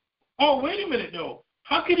 Oh, wait a minute though.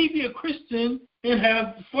 How could he be a Christian and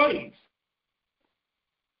have slaves?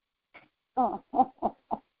 Oh.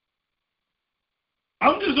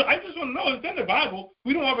 I just want to know. It's in the Bible.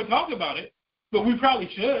 We don't ever talk about it, but we probably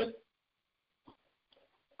should.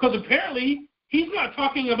 Because apparently he's not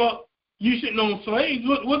talking about you shouldn't own slaves.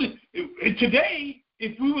 Today,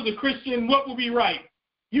 if we was a Christian, what would be right?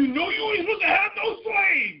 You know you ain't supposed to have no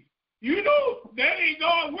slaves. You know that ain't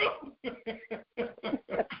God's will.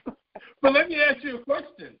 But let me ask you a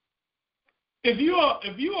question. If you are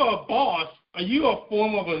a boss, are you a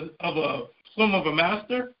form of a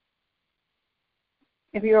master?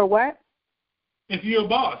 If you're a what? If you're a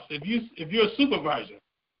boss, if you're a supervisor,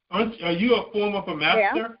 are you a form of a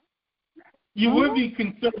master? Yeah. You would be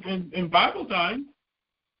considered in Bible time.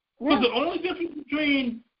 Because the only difference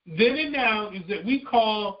between then and now is that we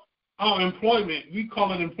call our employment, we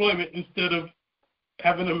call it employment instead of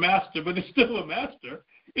having a master, but it's still a master.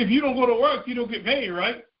 If you don't go to work, you don't get paid,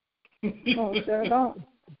 right? No, sure don't.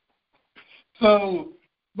 So,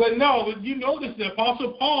 but you notice the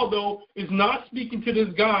Apostle Paul, though, is not speaking to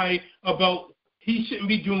this guy about he shouldn't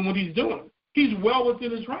be doing what he's doing. He's well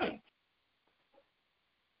within his right.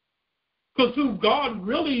 Because who God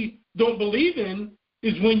really don't believe in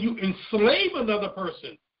is when you enslave another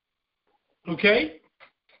person. Okay?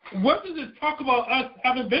 What does it talk about us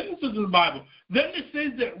having businesses in the Bible? Doesn't it say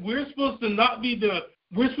that we're supposed to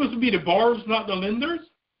be the borrowers, not the lenders?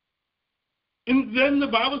 And then the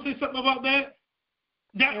Bible say something about that?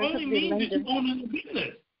 That only means that you own a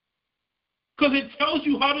business. Because it tells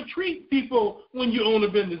you how to treat people when you own a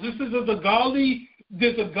business. This is there's a godly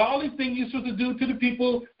thing you're supposed to do to the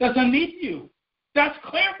people that's underneath you. That's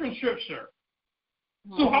clear from Scripture.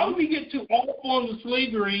 So how do we get to all forms of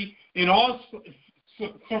slavery and all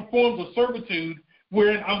forms of servitude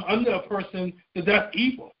where I'm under a person that's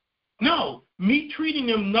evil? No, me treating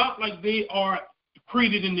them not like they are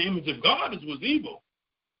created in the image of God is what's evil.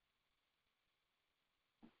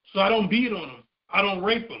 So I don't beat on them. I don't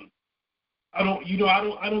rape them. I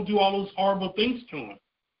don't do all those horrible things to them.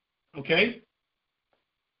 Okay?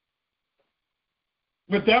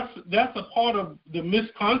 But that's a part of the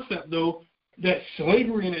misconcept, though, that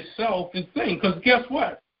slavery in itself is a thing. Because guess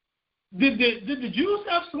what? Did the Jews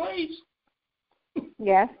have slaves?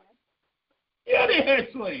 Yes. Yeah, they had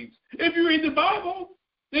slaves. If you read the Bible,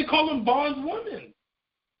 they call them bondswomen.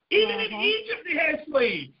 Even in Egypt, they had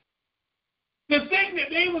slaves. The thing that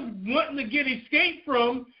they was wanting to get escape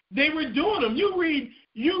from, they were doing them. You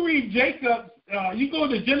read Jacob. You go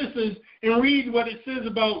to Genesis and read what it says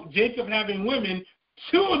about Jacob having women.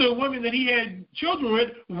 Two of the women that he had children with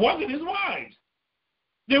wasn't his wives.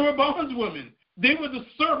 They were bondswomen. They were the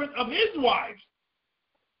servant of his wives.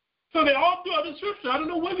 So they all throughout the Scripture. I don't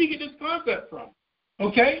know where we get this concept from.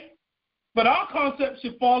 Okay? But our concept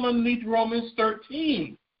should fall underneath Romans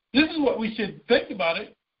 13. This is what we should think about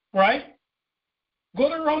it, right? Go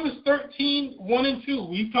to Romans 13, 1 and 2.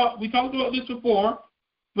 We talked about this before,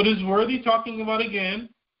 but it's worthy talking about again.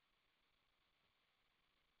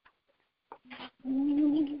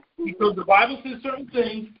 Because the Bible says certain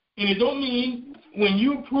things, and it don't mean when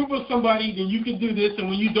you approve of somebody, then you can do this, and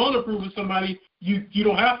when you don't approve of somebody, you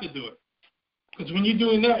don't have to do it. Because when you're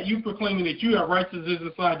doing that, you're proclaiming that you have righteousness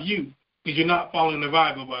inside you, because you're not following the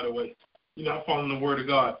Bible, by the way. You're not following the Word of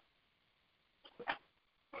God.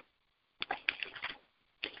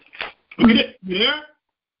 You there?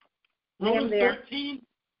 Romans 13.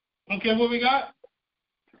 Okay, what we got?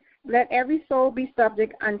 Let every soul be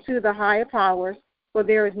subject unto the higher powers, for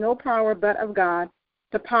there is no power but of God.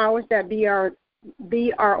 The powers that be are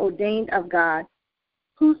thee are ordained of God.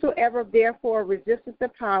 Whosoever therefore resisteth the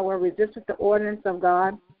power resisteth the ordinance of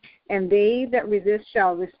God, and they that resist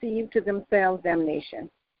shall receive to themselves damnation.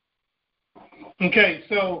 Okay,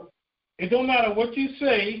 so it don't matter what you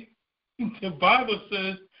say, the Bible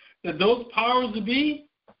says that those powers to be,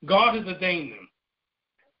 God has ordained them.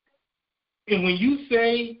 And when you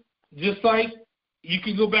say, just like you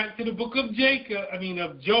can go back to the book of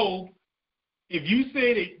Job, if you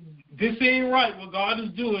say that this ain't right, what God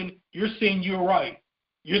is doing, you're saying you're right.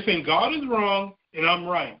 You're saying God is wrong and I'm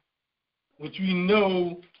right, which we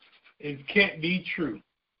know it can't be true.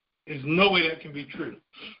 There's no way that can be true.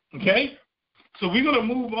 Okay? So we're going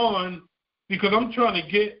to move on because I'm trying to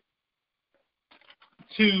get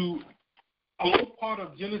to a little part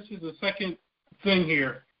of Genesis, the second thing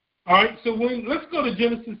here. All right, so let's go to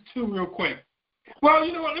Genesis 2 real quick. Well,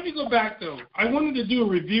 you know what? Let me go back, though. I wanted to do a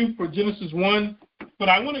review for Genesis 1, but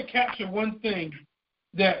I want to capture one thing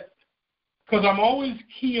that, because I'm always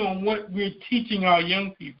key on what we're teaching our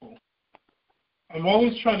young people. I'm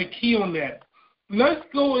always trying to key on that. Let's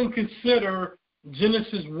go and consider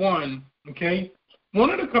Genesis 1, okay?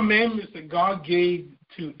 One of the commandments that God gave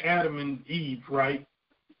to Adam and Eve, right?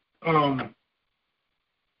 And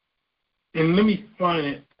let me find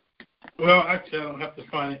it. Well, actually, I don't have to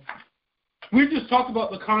find it. We just talked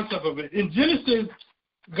about the concept of it. In Genesis,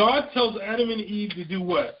 God tells Adam and Eve to do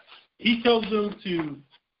what? He tells them to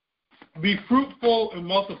be fruitful and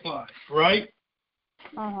multiply, right?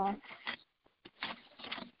 Uh-huh.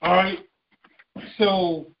 All right.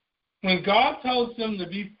 So when God tells them to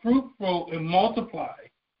be fruitful and multiply,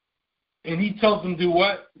 and he tells them to do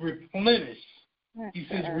what? Replenish. He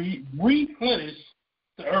says replenish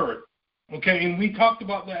the earth. Okay, and we talked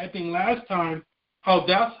about that, I think, last time, how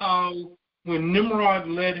that's how when Nimrod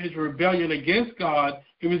led his rebellion against God,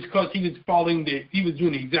 it was because he was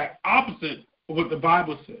doing the exact opposite of what the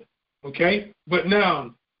Bible said. Okay? But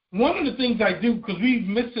now, one of the things I do, because we've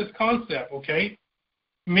missed this concept, okay?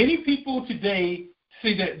 Many people today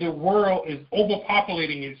say that the world is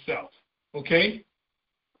overpopulating itself. Okay?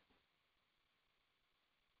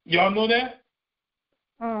 Y'all know that?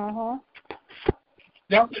 Uh-huh.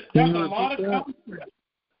 That's a lot of concept.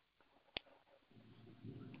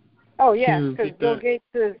 Oh, yeah, because Bill Gates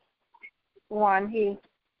is one.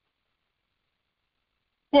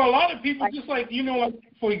 Well, a lot of people, just like,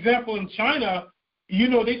 for example, in China,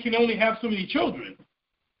 they can only have so many children.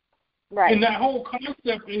 Right. And that whole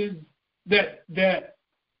concept is that they're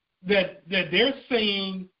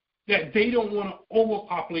saying that they don't want to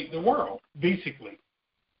overpopulate the world, basically.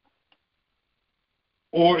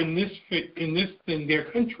 Or in their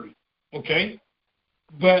country, okay?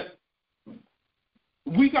 But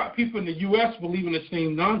we got people in the U.S. believing the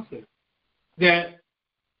same nonsense, that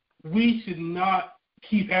we should not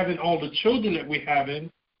keep having all the children that we're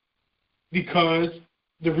having because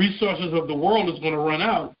the resources of the world is going to run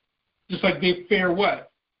out, just like they fear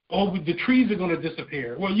what? Oh, the trees are going to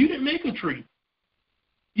disappear. Well, you didn't make a tree.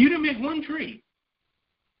 You didn't make one tree.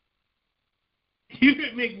 You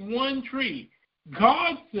didn't make one tree.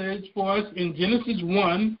 God says for us in Genesis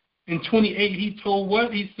 1 and 28, he told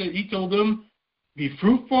what? He told them, be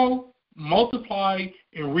fruitful, multiply,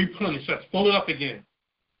 and replenish. That's fill it up again.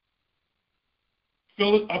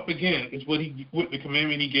 Fill it up again is what the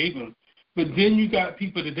commandment he gave them. But then you got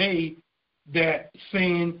people today that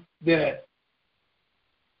saying that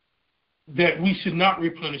we should not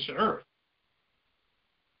replenish the earth.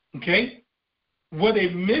 Okay? What they're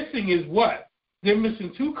missing is what? They're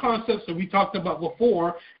missing two concepts that we talked about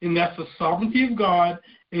before, and that's the sovereignty of God,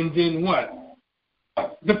 and then what?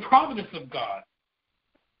 The providence of God.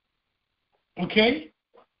 Okay?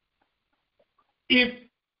 If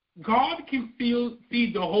God can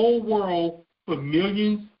feed the whole world for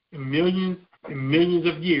millions and millions and millions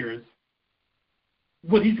of years,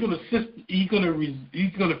 what he's going to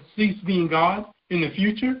cease being God in the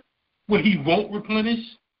future? What he won't replenish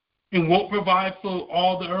and won't provide for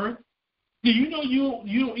all the earth? Do you know you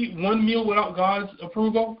don't eat one meal without God's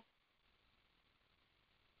approval?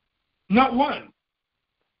 Not one.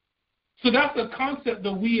 So that's a concept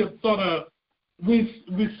that we have sort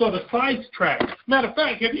of sidetracked. Matter of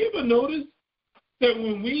fact, have you ever noticed that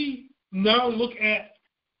when we now look at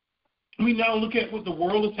what the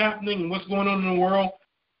world is happening and what's going on in the world,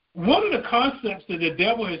 one of the concepts that the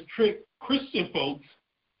devil has tricked Christian folks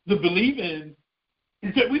to believe in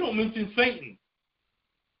is that we don't mention Satan.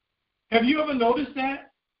 Have you ever noticed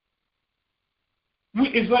that?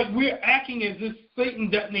 It's like we're acting as if Satan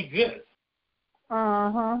doesn't exist.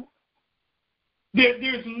 Uh-huh.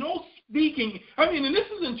 There's no speaking. I mean, and this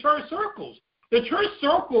is in church circles. The church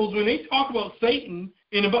circles, when they talk about Satan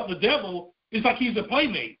and about the devil, It's like he's a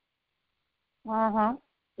playmate. Uh-huh.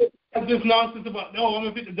 This nonsense about, I'm going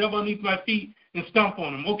to put the devil underneath my feet and stomp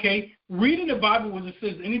on him. Okay, read in the Bible where it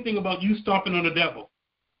says anything about you stomping on the devil.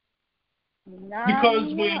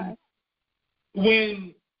 Because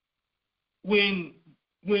when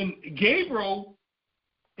Gabriel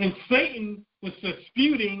and Satan was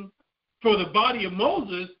disputing for the body of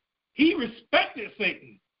Moses, he respected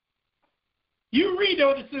Satan. You read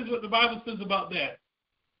what it says, what the Bible says about that.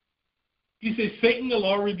 He says, Satan, the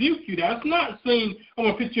Lord rebuke you. That's not saying, I'm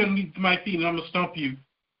going to put you underneath my feet and I'm going to stomp you.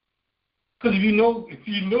 Because if you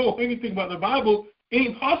know anything about the Bible, it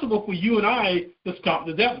ain't possible for you and I to stop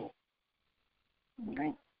the devil.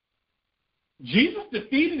 Okay. Jesus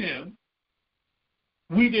defeated him.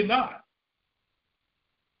 We did not.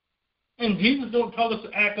 And Jesus don't tell us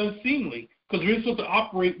to act unseemly because we're supposed to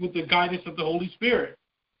operate with the guidance of the Holy Spirit.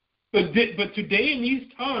 But today in these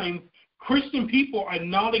times, Christian people are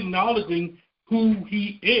not acknowledging who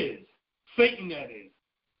he is, Satan that is.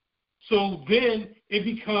 So then it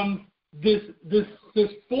becomes this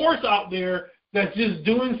force out there that's just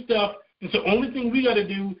doing stuff, and so the only thing we got to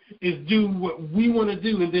do is do what we want to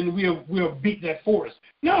do, and then we'll beat that force.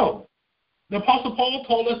 No. The Apostle Paul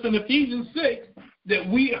told us in Ephesians 6 that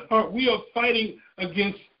we are fighting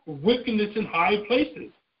against wickedness in high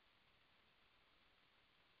places,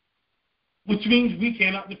 which means we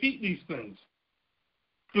cannot defeat these things,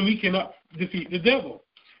 and we cannot defeat the devil.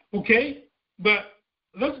 Okay? But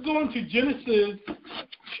let's go into Genesis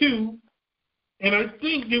 2, and I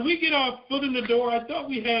think, did we get our foot in the door? I thought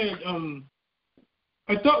we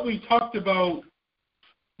talked about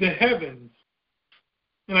the heavens,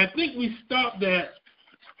 and I think we stopped that.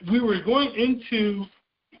 We were going into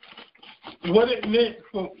what it meant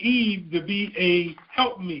for Eve to be a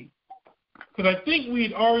helpmeet, because I think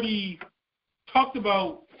we'd already talked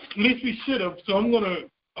about, at least we should have, so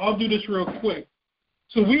I'll do this real quick.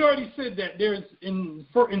 So we already said that there's, in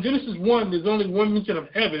Genesis 1, there's only one mention of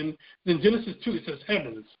heaven. Then Genesis 2, it says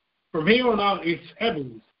heavens. From here on out, it's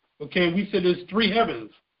heavens. Okay, we said there's 3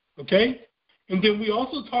 heavens. Okay? And then we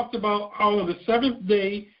also talked about how on the 7th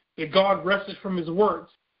day that God rested from his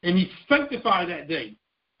works, and he sanctified that day.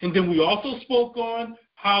 And then we also spoke on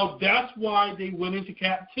how that's why they went into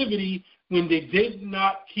captivity when they did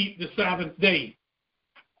not keep the Sabbath day.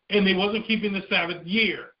 And they wasn't keeping the Sabbath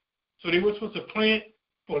year. So they were supposed to plant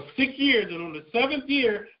for 6 years, and on the 7th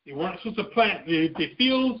year, they weren't supposed to plant. The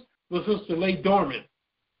fields were supposed to lay dormant.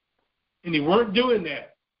 And they weren't doing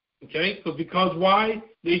that. Okay? So because why?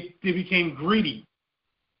 They became greedy.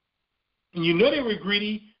 And you know they were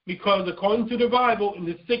greedy because according to the Bible, in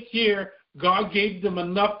the 6th year, God gave them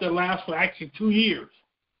enough to last for actually 2 years.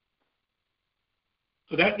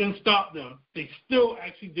 So that didn't stop them. They still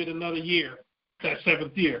actually did another year, that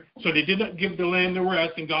 7th year. So they did not give the land the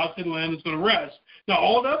rest, and God said the land is going to rest. Now,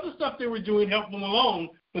 all the other stuff they were doing helped them along,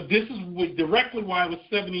 but this is directly why it was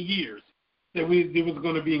 70 years that they was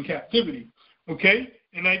going to be in captivity. Okay?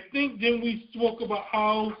 And I think then we spoke about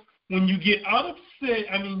how when you get out of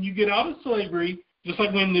you get out of slavery, just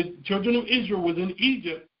like when the children of Israel was in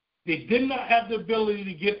Egypt, they did not have the ability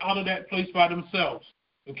to get out of that place by themselves.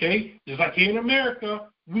 Okay? Just like here in America,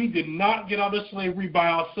 we did not get out of slavery by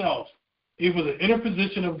ourselves. It was an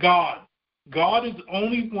interposition of God. God is the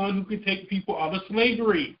only one who can take people out of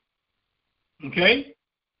slavery. Okay?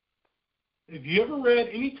 If you ever read,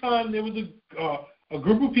 any time there was a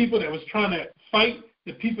group of people that was trying to fight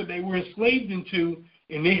the people they were enslaved into,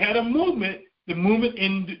 and they had a movement, the movement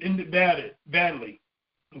ended badly.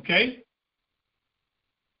 Okay?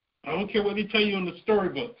 I don't care what they tell you in the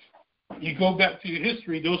storybooks. You go back to your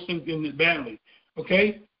history, those things ended badly.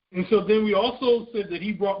 Okay? And so then we also said that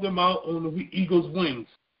he brought them out on the eagle's wings.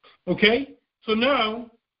 Okay? So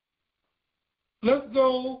now, let's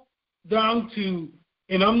go down to,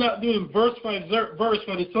 and I'm not doing verse by verse,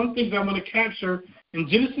 but it's some things I'm going to capture in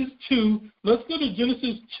Genesis 2. Let's go to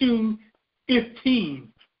Genesis 2:15.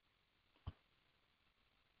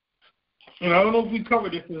 And I don't know if we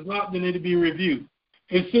covered this. If not, then it'll be reviewed.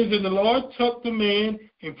 It says, and the Lord took the man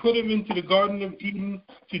and put him into the Garden of Eden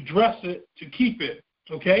to dress it, to keep it.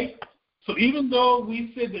 Okay? So even though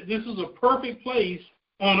we said that this is a perfect place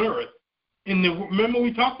on earth, and remember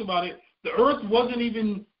we talked about it, the earth wasn't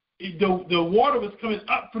even, the water was coming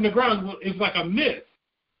up from the ground. It was like a mist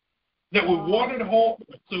that would water the whole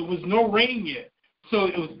earth, so it was no rain yet. So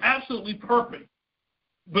it was absolutely perfect.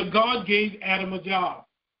 But God gave Adam a job.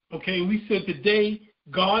 Okay, we said today,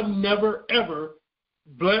 God never, ever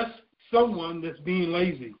bless someone that's being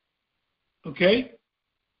lazy. Okay?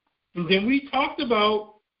 And then we talked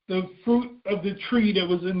about the fruit of the tree that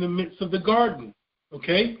was in the midst of the garden.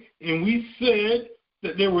 Okay? And we said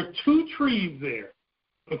that there were two trees there.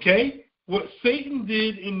 Okay? What Satan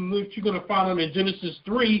did, in which you're going to find in Genesis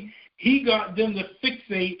 3, he got them to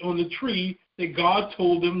fixate on the tree that God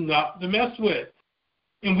told them not to mess with.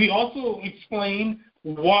 And we also explained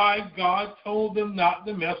why God told them not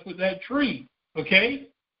to mess with that tree. Okay?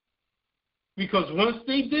 Because once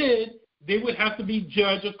they did, they would have to be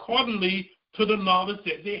judged accordingly to the knowledge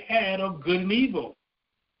that they had of good and evil.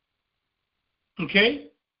 Okay?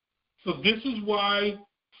 So this is why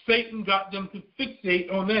Satan got them to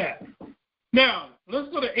fixate on that. Now, let's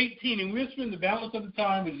go to 18, and we'll spend the balance of the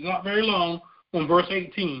time, which is not very long, on verse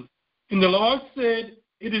 18. And the Lord said,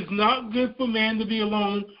 it is not good for man to be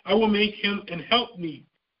alone. I will make him an helpmeet.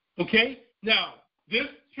 Okay? Now, this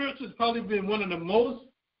scripture has probably been one of the most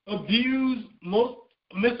abused, most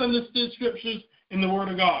misunderstood scriptures in the Word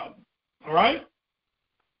of God. All right?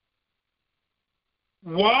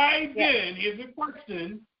 Why then, is the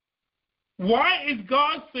question, why is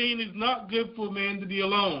God saying it's not good for man to be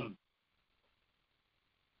alone?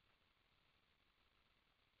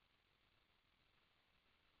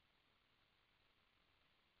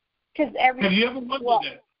 Have you ever wondered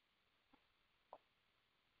that?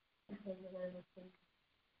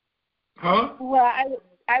 Huh?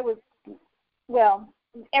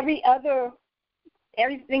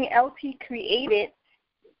 Everything else he created,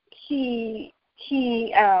 he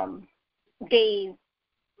gave.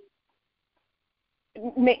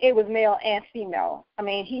 It was male and female. I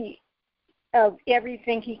mean, of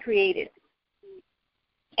everything he created,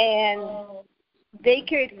 and they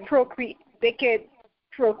could procreate.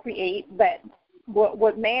 But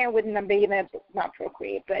what man wouldn't have been able to, not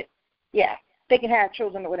procreate, but yeah, they can have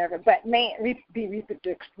children or whatever. But man be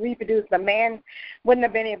reproduced. But man wouldn't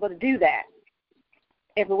have been able to do that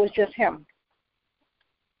if it was just him.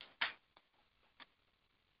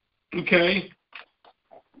 Okay.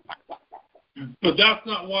 But that's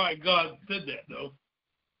not why God said that, though.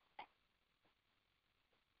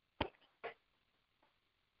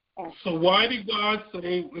 So why did God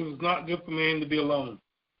say it was not good for man to be alone?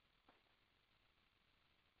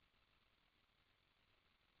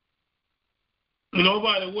 You know,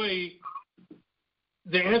 by the way,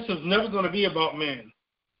 the answer is never going to be about man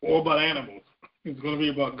or about animals. It's going to be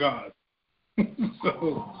about God. Because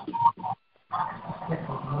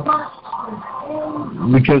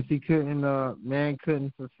man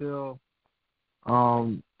couldn't fulfill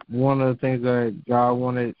one of the things that God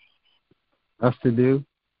wanted us to do,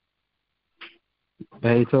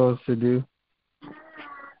 that he told us to do,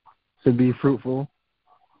 to be fruitful.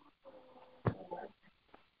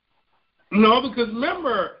 No, because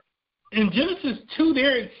remember, in Genesis 2,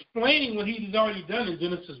 they're explaining what he's already done in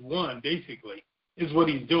Genesis 1, basically, is what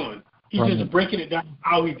he's doing. He's just breaking it down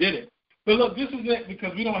how he did it. But look, this is it,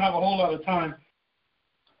 because we don't have a whole lot of time.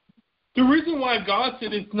 The reason why God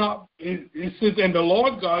said it's not, it says, and the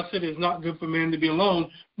Lord God said it's not good for man to be alone.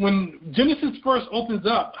 When Genesis first opens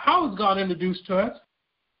up, how is God introduced to us?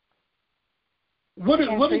 What is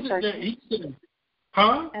it that he said?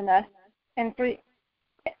 Huh? And us. And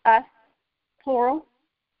us, plural,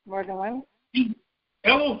 more than one.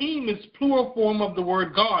 Elohim is plural form of the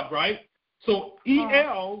word God, right? So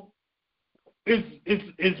El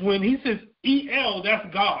is when he says El,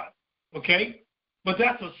 that's God, okay? But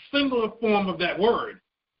that's a singular form of that word.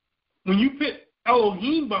 When you put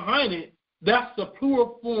Elohim behind it, that's the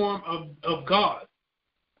plural form of God.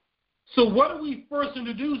 So what do we first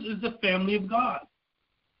introduce is the family of God.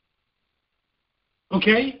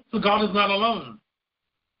 Okay? So God is not alone.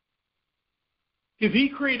 If he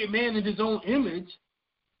created man in his own image,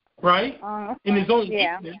 right, in his own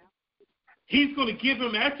image, he's going to give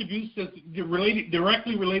him attributes that's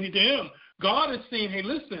directly related to him. God is saying, hey,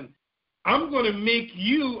 listen, I'm going to make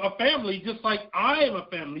you a family just like I am a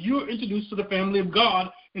family. You are introduced to the family of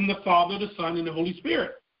God in the Father, the Son, and the Holy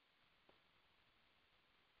Spirit.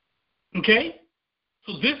 Okay?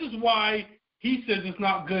 So this is why he says it's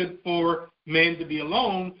not good for man to be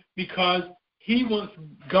alone, because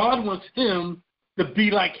God wants him to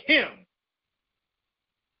be like him,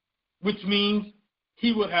 which means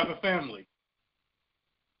he would have a family.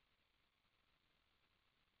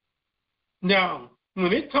 Now,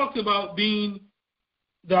 when it talks about being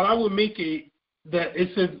that I will make that it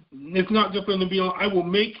says it's not good for him to be alone, I will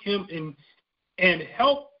make him and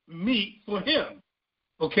help meet for him.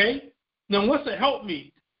 Okay? Now, what's a help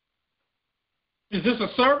meet? Is this a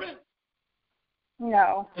servant?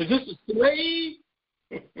 No. Is this a slave?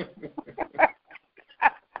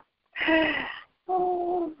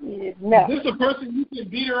 No. Is this a person you can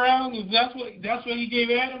beat around? Is that's what he gave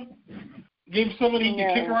Adam? Gave somebody he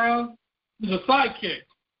can kick around? He's a sidekick.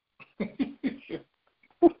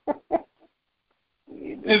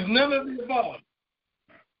 It's none of the above.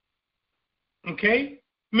 Okay?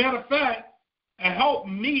 Matter of fact, a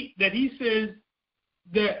helpmeet that he says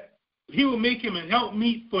that he will make him a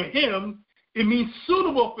helpmeet for him, it means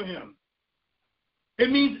suitable for him. It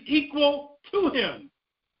means equal to him.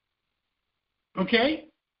 Okay?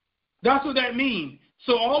 That's what that means.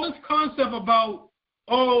 So all this concept about,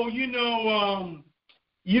 the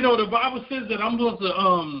Bible says that I'm supposed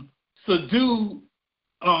to subdue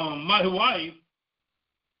my wife.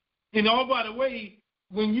 And all by the way,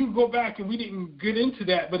 when you go back, and we didn't get into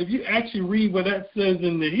that, but if you actually read what that says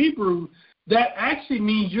in the Hebrew, that actually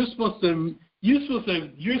means you're supposed to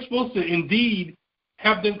indeed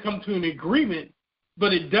have them come to an agreement,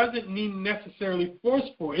 but it doesn't mean necessarily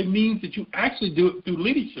forceful. It means that you actually do it through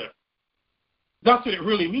leadership. That's what it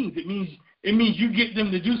really means. It means you get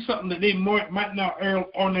them to do something that they might not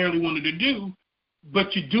ordinarily wanted to do,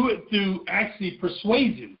 but you do it through actually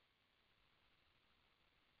persuasion,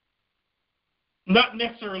 not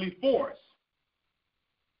necessarily force.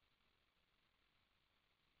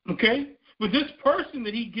 Okay? But this person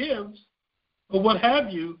that he gives, or what have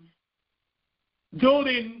you, though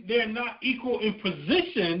they're not equal in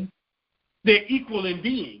position, they're equal in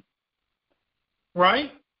being.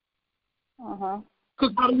 Right?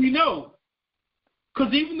 Because how do we know?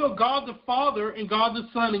 Because even though God the Father and God the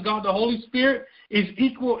Son and God the Holy Spirit is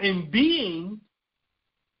equal in being,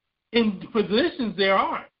 in positions they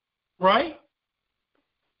aren't. Right?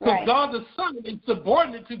 Because God the Son is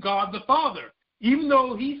subordinate to God the Father. Even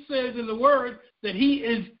though he says in the Word that he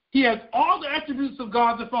has all the attributes of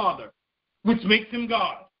God the Father, which makes him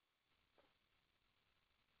God.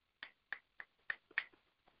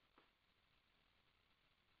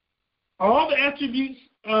 All the attributes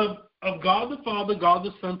of God the Father, God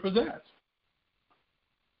the Son possess.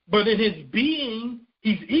 But in his being,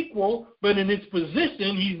 he's equal, but in his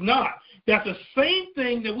position, he's not. That's the same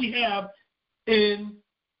thing that we have in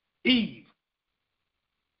Eve.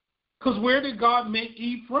 Because where did God make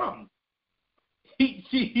Eve from? He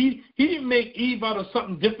didn't make Eve out of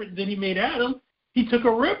something different than he made Adam. He took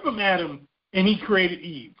a rib from Adam and he created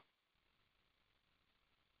Eve.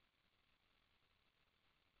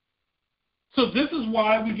 So this is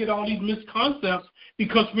why we get all these misconceptions,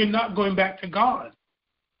 because we're not going back to God.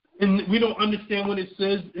 And we don't understand what it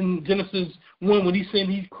says in Genesis 1 when he's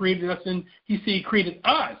saying he created us, and he said he created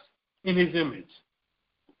us in his image.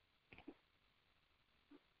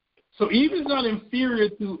 So Eve is not inferior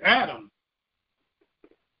to Adam.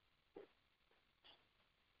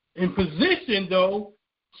 In position, though,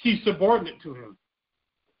 she's subordinate to him.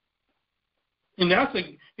 And that's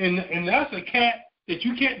a cat that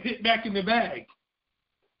you can't put back in the bag.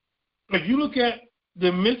 If you look at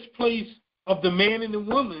the misplace of the man and the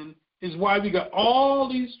woman, is why we got all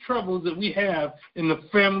these troubles that we have in the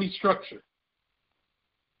family structure.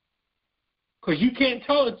 Because you can't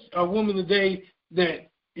tell a woman today that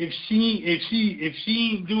if she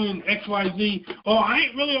ain't doing X, Y, Z, I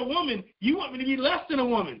ain't really a woman. You want me to be less than a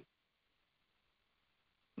woman.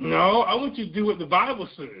 No, I want you to do what the Bible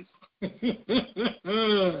says.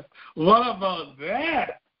 What about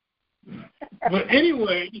that? But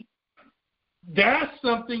anyway, that's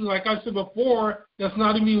something, like I said before, that's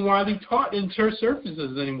not even widely taught in church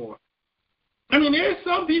services anymore. I mean, there's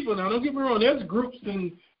some people now, don't get me wrong, there's groups,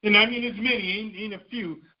 and I mean, it's many, ain't a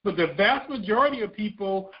few, but the vast majority of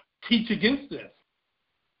people teach against this.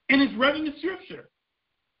 And it's read in the Scripture.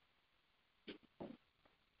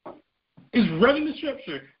 It's read in the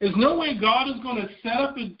Scripture. There's no way God is going to set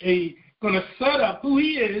up who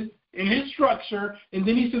he is in his structure, and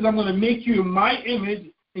then he says, I'm going to make you in my image,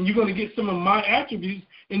 and you're going to get some of my attributes,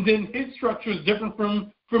 and then his structure is different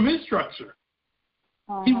from his structure.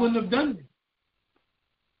 He wouldn't have done it.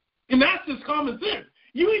 And that's just common sense.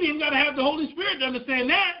 You ain't even got to have the Holy Spirit to understand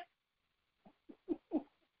that.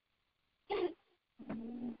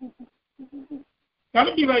 That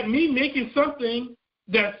would be like me making something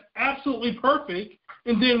that's absolutely perfect,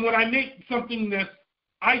 and then when I make something that's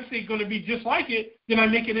I say going to be just like it, then I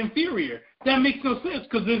make it inferior. That makes no sense,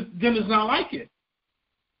 because then it's not like it.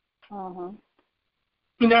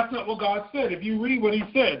 And that's not what God said, if you read what he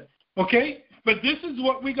said. Okay? But this is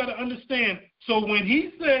what we got to understand. So when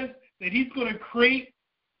he says that he's going to create,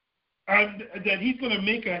 that he's going to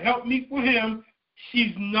make a helpmeet for him,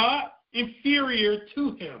 she's not inferior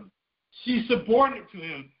to him. She's subordinate to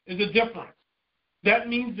him. Is a difference. That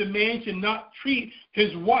means the man should not treat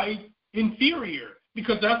his wife inferior,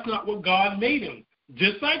 because that's not what God made him.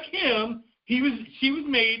 Just like him, she was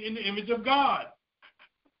made in the image of God.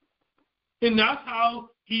 And that's how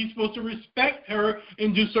he's supposed to respect her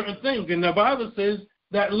and do certain things. And the Bible says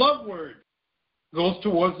that love word goes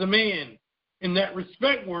towards the man. and that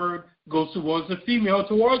respect word goes towards the female,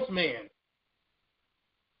 towards man.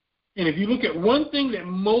 And if you look at one thing that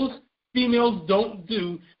most females don't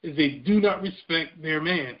do is they do not respect their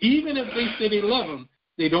man. Even if they say they love him,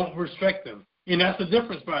 they don't respect them. And that's the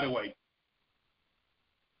difference, by the way.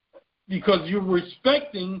 Because you're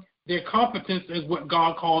respecting their competence as what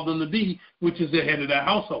God called them to be, which is the head of that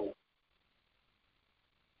household.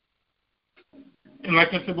 And like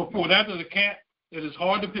I said before, that is a cat that is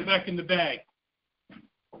hard to put back in the bag.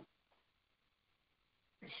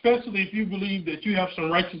 Especially if you believe that you have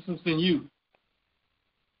some righteousness in you.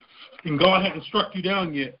 And God hasn't struck you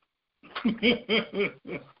down yet.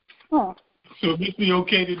 Oh. So this be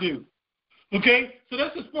okay to do. Okay? So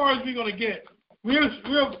that's as far as we're going to get.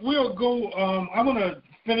 We'll go, I'm going to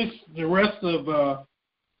finish the rest of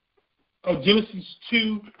Genesis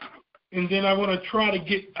 2, and then I want to try to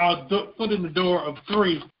get our foot in the door of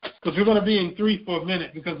 3, because we're going to be in 3 for a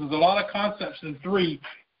minute, because there's a lot of concepts in 3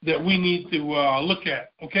 that we need to look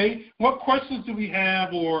at. Okay? What questions do we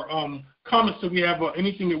have or comments do we have about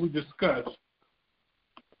anything that we discussed?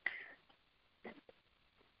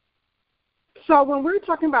 So when we're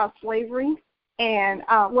talking about slavery and,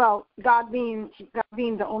 God being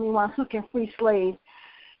the only one who can free slaves,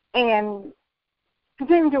 and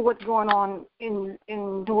considering to what's going on in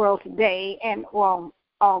the world today and,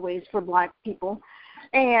 always for black people,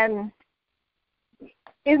 and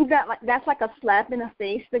isn't that's like a slap in the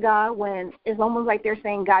face to God when it's almost like they're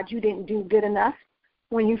saying, God, you didn't do good enough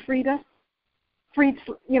when you freed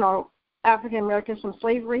African Americans from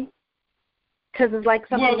slavery? Because it's like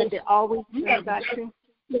something that they always got to.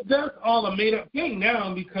 That's all a made-up thing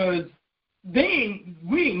now, because we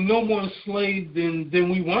ain't no more enslaved than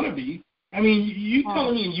we want to be. I mean, you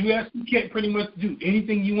telling me in the U.S. you can't pretty much do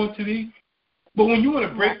anything you want to be? But when you want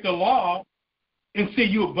to break the law and say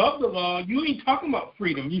you're above the law, you ain't talking about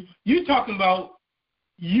freedom. You're talking about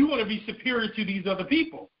you want to be superior to these other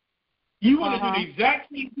people. You want to do the exact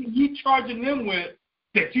same thing you charging them with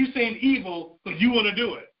that you saying evil, but you want to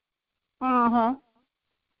do it.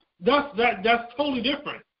 That's totally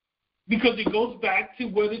different, because it goes back to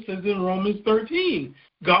what it says in Romans 13.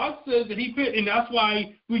 God says that he put, and that's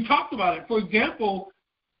why we talked about it. For example,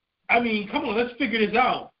 I mean, come on, let's figure this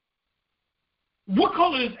out. What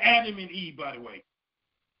color is Adam and Eve, by the way?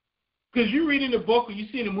 Because you read in the book or you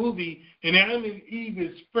see in the movie, and Adam and Eve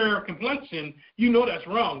is fair complexion, you know that's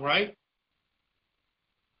wrong, right?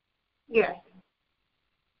 Yes.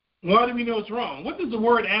 Why do we know it's wrong? What does the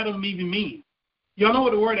word Adam even mean? Y'all know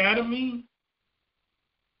what the word Adam means?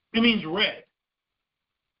 It means red.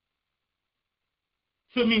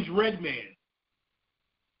 So it means red man.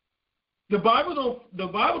 The Bible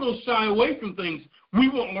don't shy away from things. We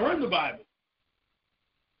won't learn the Bible.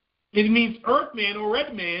 It means earth man or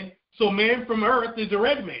red man, so man from earth is a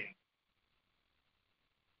red man.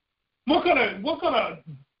 What kind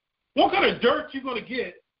of dirt you gonna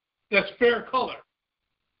get that's fair color?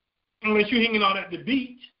 Unless you're hanging out at the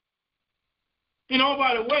beach. And oh,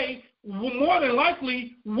 by the way, more than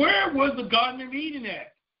likely, where was the Garden of Eden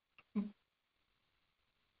at?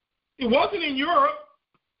 It wasn't in Europe.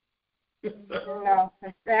 No,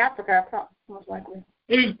 it's Africa, most likely.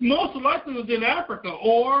 It most likely was in Africa,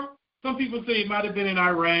 or some people say it might have been in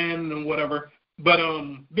Iran and whatever, but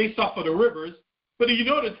based off of the rivers. But you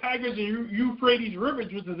know the Tigris and Euphrates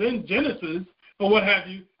rivers, which is in Genesis or what have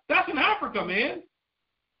you, that's in Africa, man.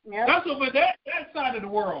 Yep. That's over that side of the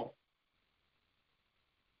world.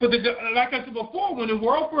 But like I said before, when the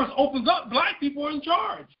world first opens up, black people are in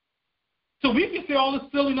charge. So we can say all this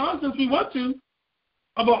silly nonsense we want to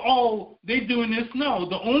about, oh, they doing this. No,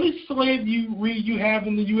 the only slave you have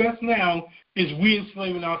in the U.S. now is we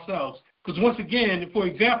enslaving ourselves. Because once again, for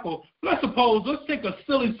example, let's take a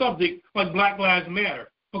silly subject like Black Lives Matter,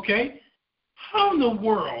 okay? How in the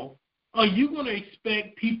world are you going to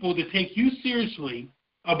expect people to take you seriously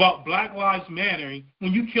about Black Lives Mattering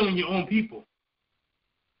when you're killing your own people?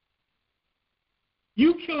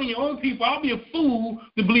 You killing your own people. I'll be a fool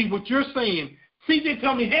to believe what you're saying. CJ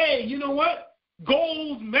tell me, hey, you know what?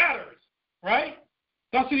 Gold matters, right?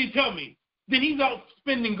 That's what he tell me. Then he's out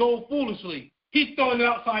spending gold foolishly. He's throwing it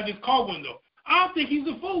outside his car window. I think he's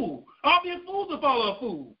a fool. I'll be a fool to follow a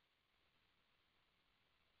fool.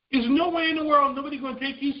 There's no way in the world nobody's going to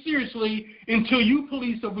take you seriously until you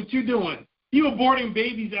police up what you're doing. You aborting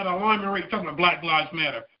babies at an alarming rate talking about Black Lives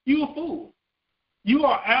Matter. You a fool. You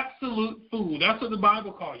are absolute fool. That's what the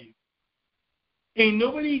Bible calls you. Ain't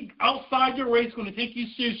nobody outside your race going to take you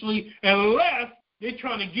seriously unless they're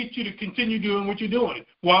trying to get you to continue doing what you're doing.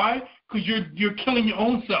 Why? Because you're killing your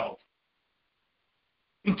own self.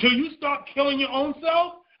 Until you stop killing your own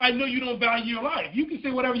self, I know you don't value your life. You can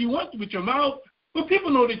say whatever you want to with your mouth, but people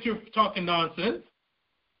know that you're talking nonsense.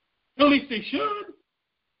 At least they should.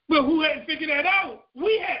 But who hadn't figured that out?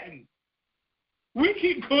 We hadn't. We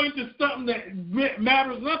keep going to something that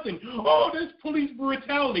matters nothing. Oh, there's police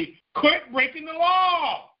brutality. Quit breaking the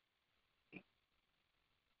law.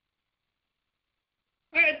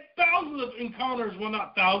 I had thousands of encounters, well,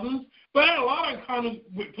 not thousands, but I had a lot of encounters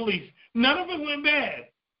with police. None of it went bad.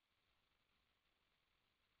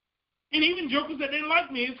 And even jokers that didn't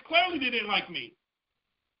like me, it's clearly they didn't like me.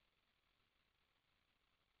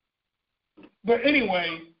 But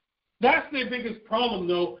anyway, that's their biggest problem,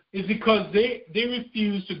 though, is because they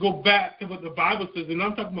refuse to go back to what the Bible says. And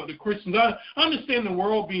I'm talking about the Christians. I understand the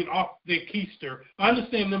world being off their keister. I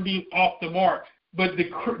understand them being off the mark. But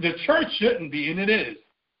the church shouldn't be, and it is.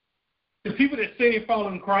 The people that say they follow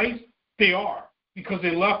in Christ, they are, because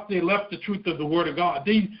they left the truth of the Word of God.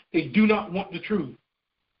 They do not want the truth.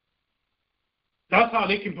 That's how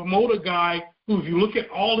they can promote a guy who, if you look at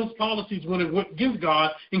all his policies when it gives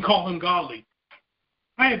God, and call him godly.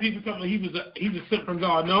 I had people tell me he was sent from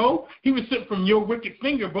God. No, he was sent from your wicked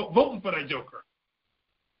finger voting for that joker.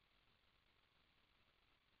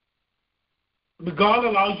 But God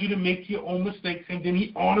allows you to make your own mistakes, and then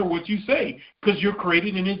he honors what you say because you're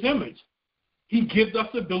created in his image. He gives us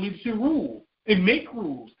the ability to rule and make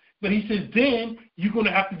rules. But he says then you're going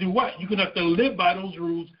to have to do what? You're going to have to live by those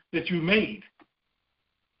rules that you made.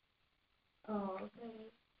 Oh, okay.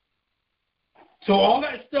 So all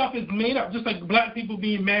that stuff is made up, just like black people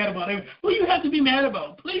being mad about everything. What do you have to be mad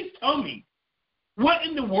about? Please tell me. What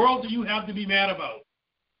in the world do you have to be mad about?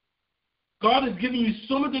 God has given you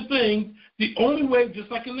so many things. The only way, just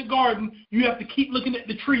like in the garden, you have to keep looking at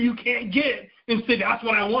the tree you can't get and say, that's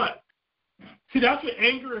what I want. See, that's where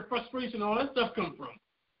anger and frustration and all that stuff come from.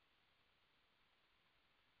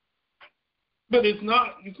 But it's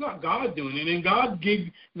not God doing it. And God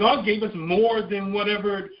gave us more than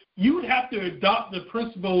whatever. You would have to adopt the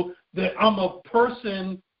principle that I'm a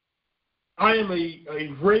person, I am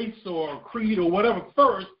a race or a creed or whatever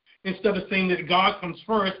first, instead of saying that God comes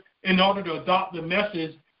first in order to adopt the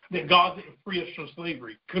message that God didn't free us from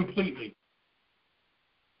slavery completely.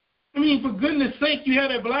 I mean, for goodness sake, you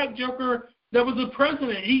had a black joker that was a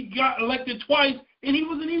president. He got elected twice, and he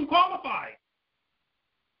wasn't even qualified.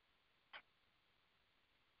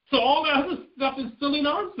 So all that other stuff is silly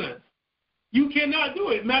nonsense. You cannot do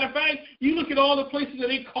it. Matter of fact, you look at all the places that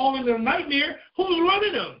they call in their nightmare, who's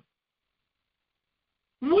running them?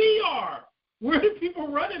 We are. We're the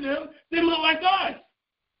people running them. They look like us.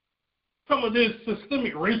 Some of this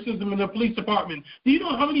systemic racism in the police department. Do you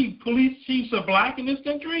know how many police chiefs are black in this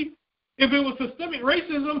country? If it was systemic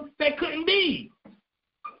racism, that couldn't be.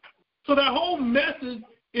 So that whole message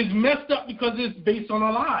is messed up because it's based on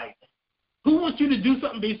a lie. Who wants you to do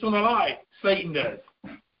something based on a lie? Satan does.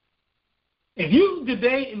 If you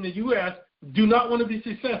today in the U.S. do not want to be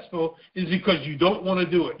successful, it's because you don't want to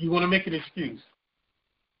do it. You want to make an excuse.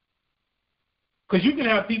 Because you can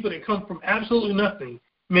have people that come from absolutely nothing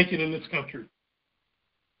make it in this country.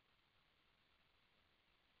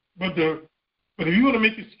 But if you want to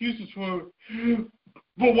make excuses for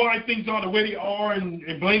why things are the way they are and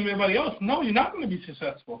blame everybody else, no, you're not going to be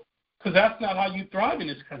successful. Because that's not how you thrive in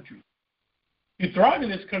this country. You thrive in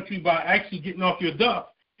this country by actually getting off your duff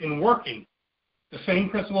and working. The same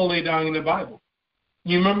principle laid down in the Bible.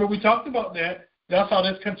 You remember we talked about that. That's how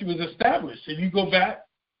this country was established. If you go back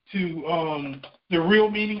to the real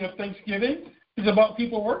meaning of Thanksgiving, it's about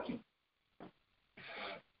people working.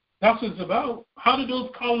 That's what it's about. How did those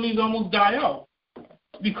colonies almost die out?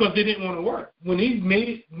 Because they didn't want to work. When they made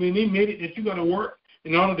it that you got to work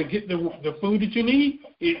in order to get the food that you need,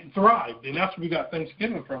 it thrived. And that's where we got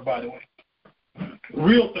Thanksgiving from, by the way.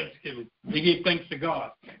 Real Thanksgiving. They gave thanks to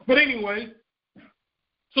God. But anyway,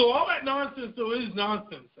 so all that nonsense, though, is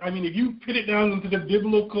nonsense. I mean, if you put it down into the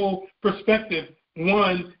biblical perspective,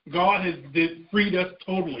 one, God has freed us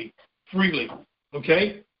totally, freely.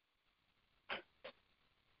 Okay?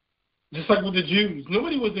 Just like with the Jews.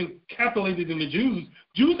 Nobody was encapsulated in the Jews.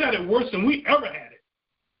 Jews had it worse than we ever had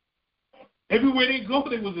it. Everywhere they go,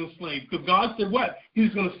 they was enslaved. Because God said what? He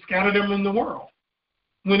was going to scatter them in the world.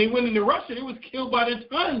 When they went into Russia, they was killed by the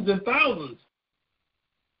tons and thousands.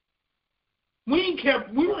 We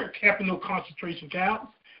weren't kept in no concentration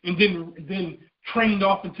camps and then trained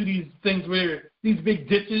off into these things where these big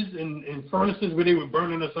ditches and furnaces where they were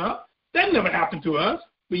burning us up. That never happened to us,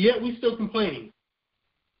 but yet we still complaining.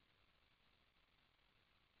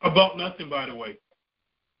 About nothing, by the way.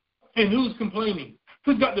 And who's complaining?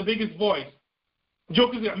 Who's got the biggest voice?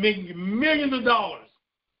 Jokers got making millions of dollars.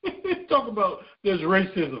 Talk about there's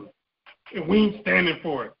racism. and we ain't standing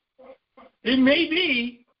for it. It may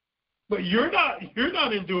be, but you're not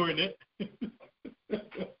enduring it.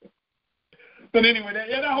 But anyway,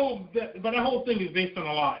 that whole thing is based on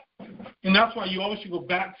a lie. And that's why you always should go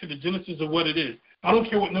back to the genesis of what it is. I don't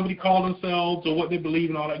care what nobody calls themselves or what they believe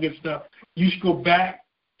and all that good stuff. You should go back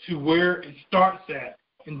to where it starts at,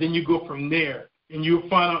 and then you go from there. And you'll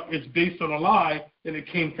find out it's based on a lie that it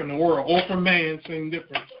came from the world or from man, same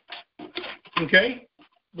difference. Okay?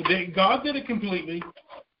 But God did it completely.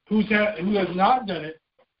 Who has not done it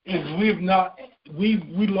is we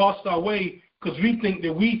lost our way because we think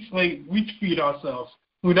that we feed ourselves.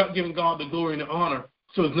 We're not giving God the glory and the honor,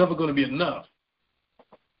 so it's never going to be enough.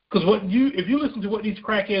 Because if you listen to what these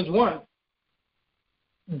crackheads want,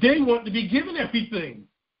 they want to be given everything.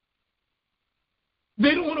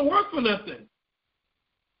 They don't want to work for nothing.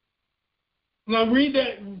 Now read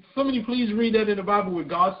that. Somebody please read that in the Bible where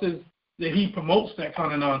God says that he promotes that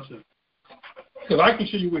kind of nonsense. Because I can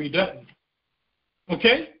show you where he doesn't.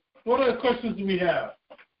 Okay? What other questions do we have?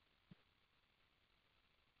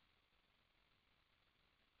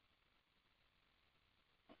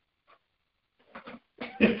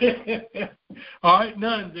 All right,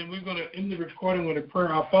 none. Then we're going to end the recording with a prayer.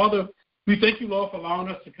 Our Father, we thank you, Lord, for allowing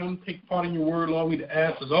us to come take part in your word. Lord, we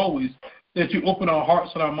ask, as always, that you open our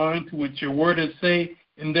hearts and our mind to what your word is say,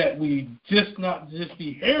 and that we not just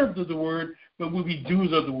be hearers of the word, but we'll be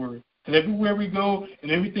doers of the word. And everywhere we go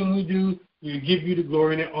and everything we do, we give you the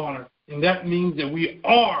glory and the honor. And that means that we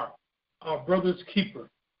are our brother's keeper.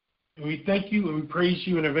 And we thank you and we praise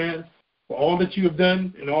you in advance for all that you have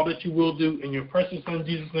done and all that you will do. In your precious Son,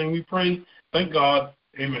 Jesus' name we pray. Thank God.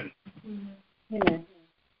 Amen. Amen.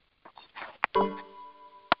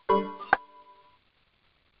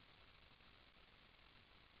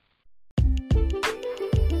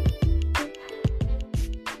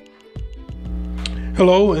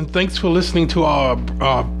 Hello, and thanks for listening to our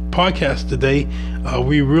podcast today.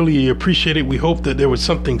 We really appreciate it. We hope that there was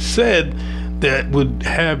something said that would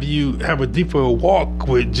have you have a deeper walk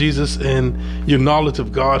with Jesus, and your knowledge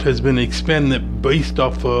of God has been expanded based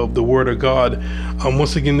off of the Word of God.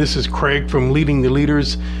 Once again, this is Craig from Leading the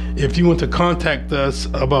Leaders. If you want to contact us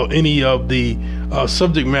about any of the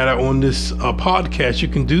subject matter on this podcast, you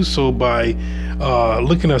can do so by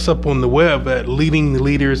looking us up on the web at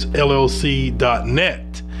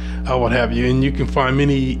leadingtheleadersllc.net, what have you, and you can find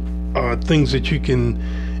many things that you can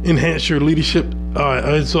enhance your leadership.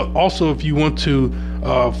 Also, if you want to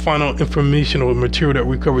find out information or material that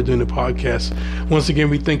we covered during the podcast. Once again,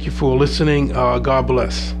 we thank you for listening. God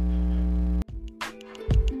bless.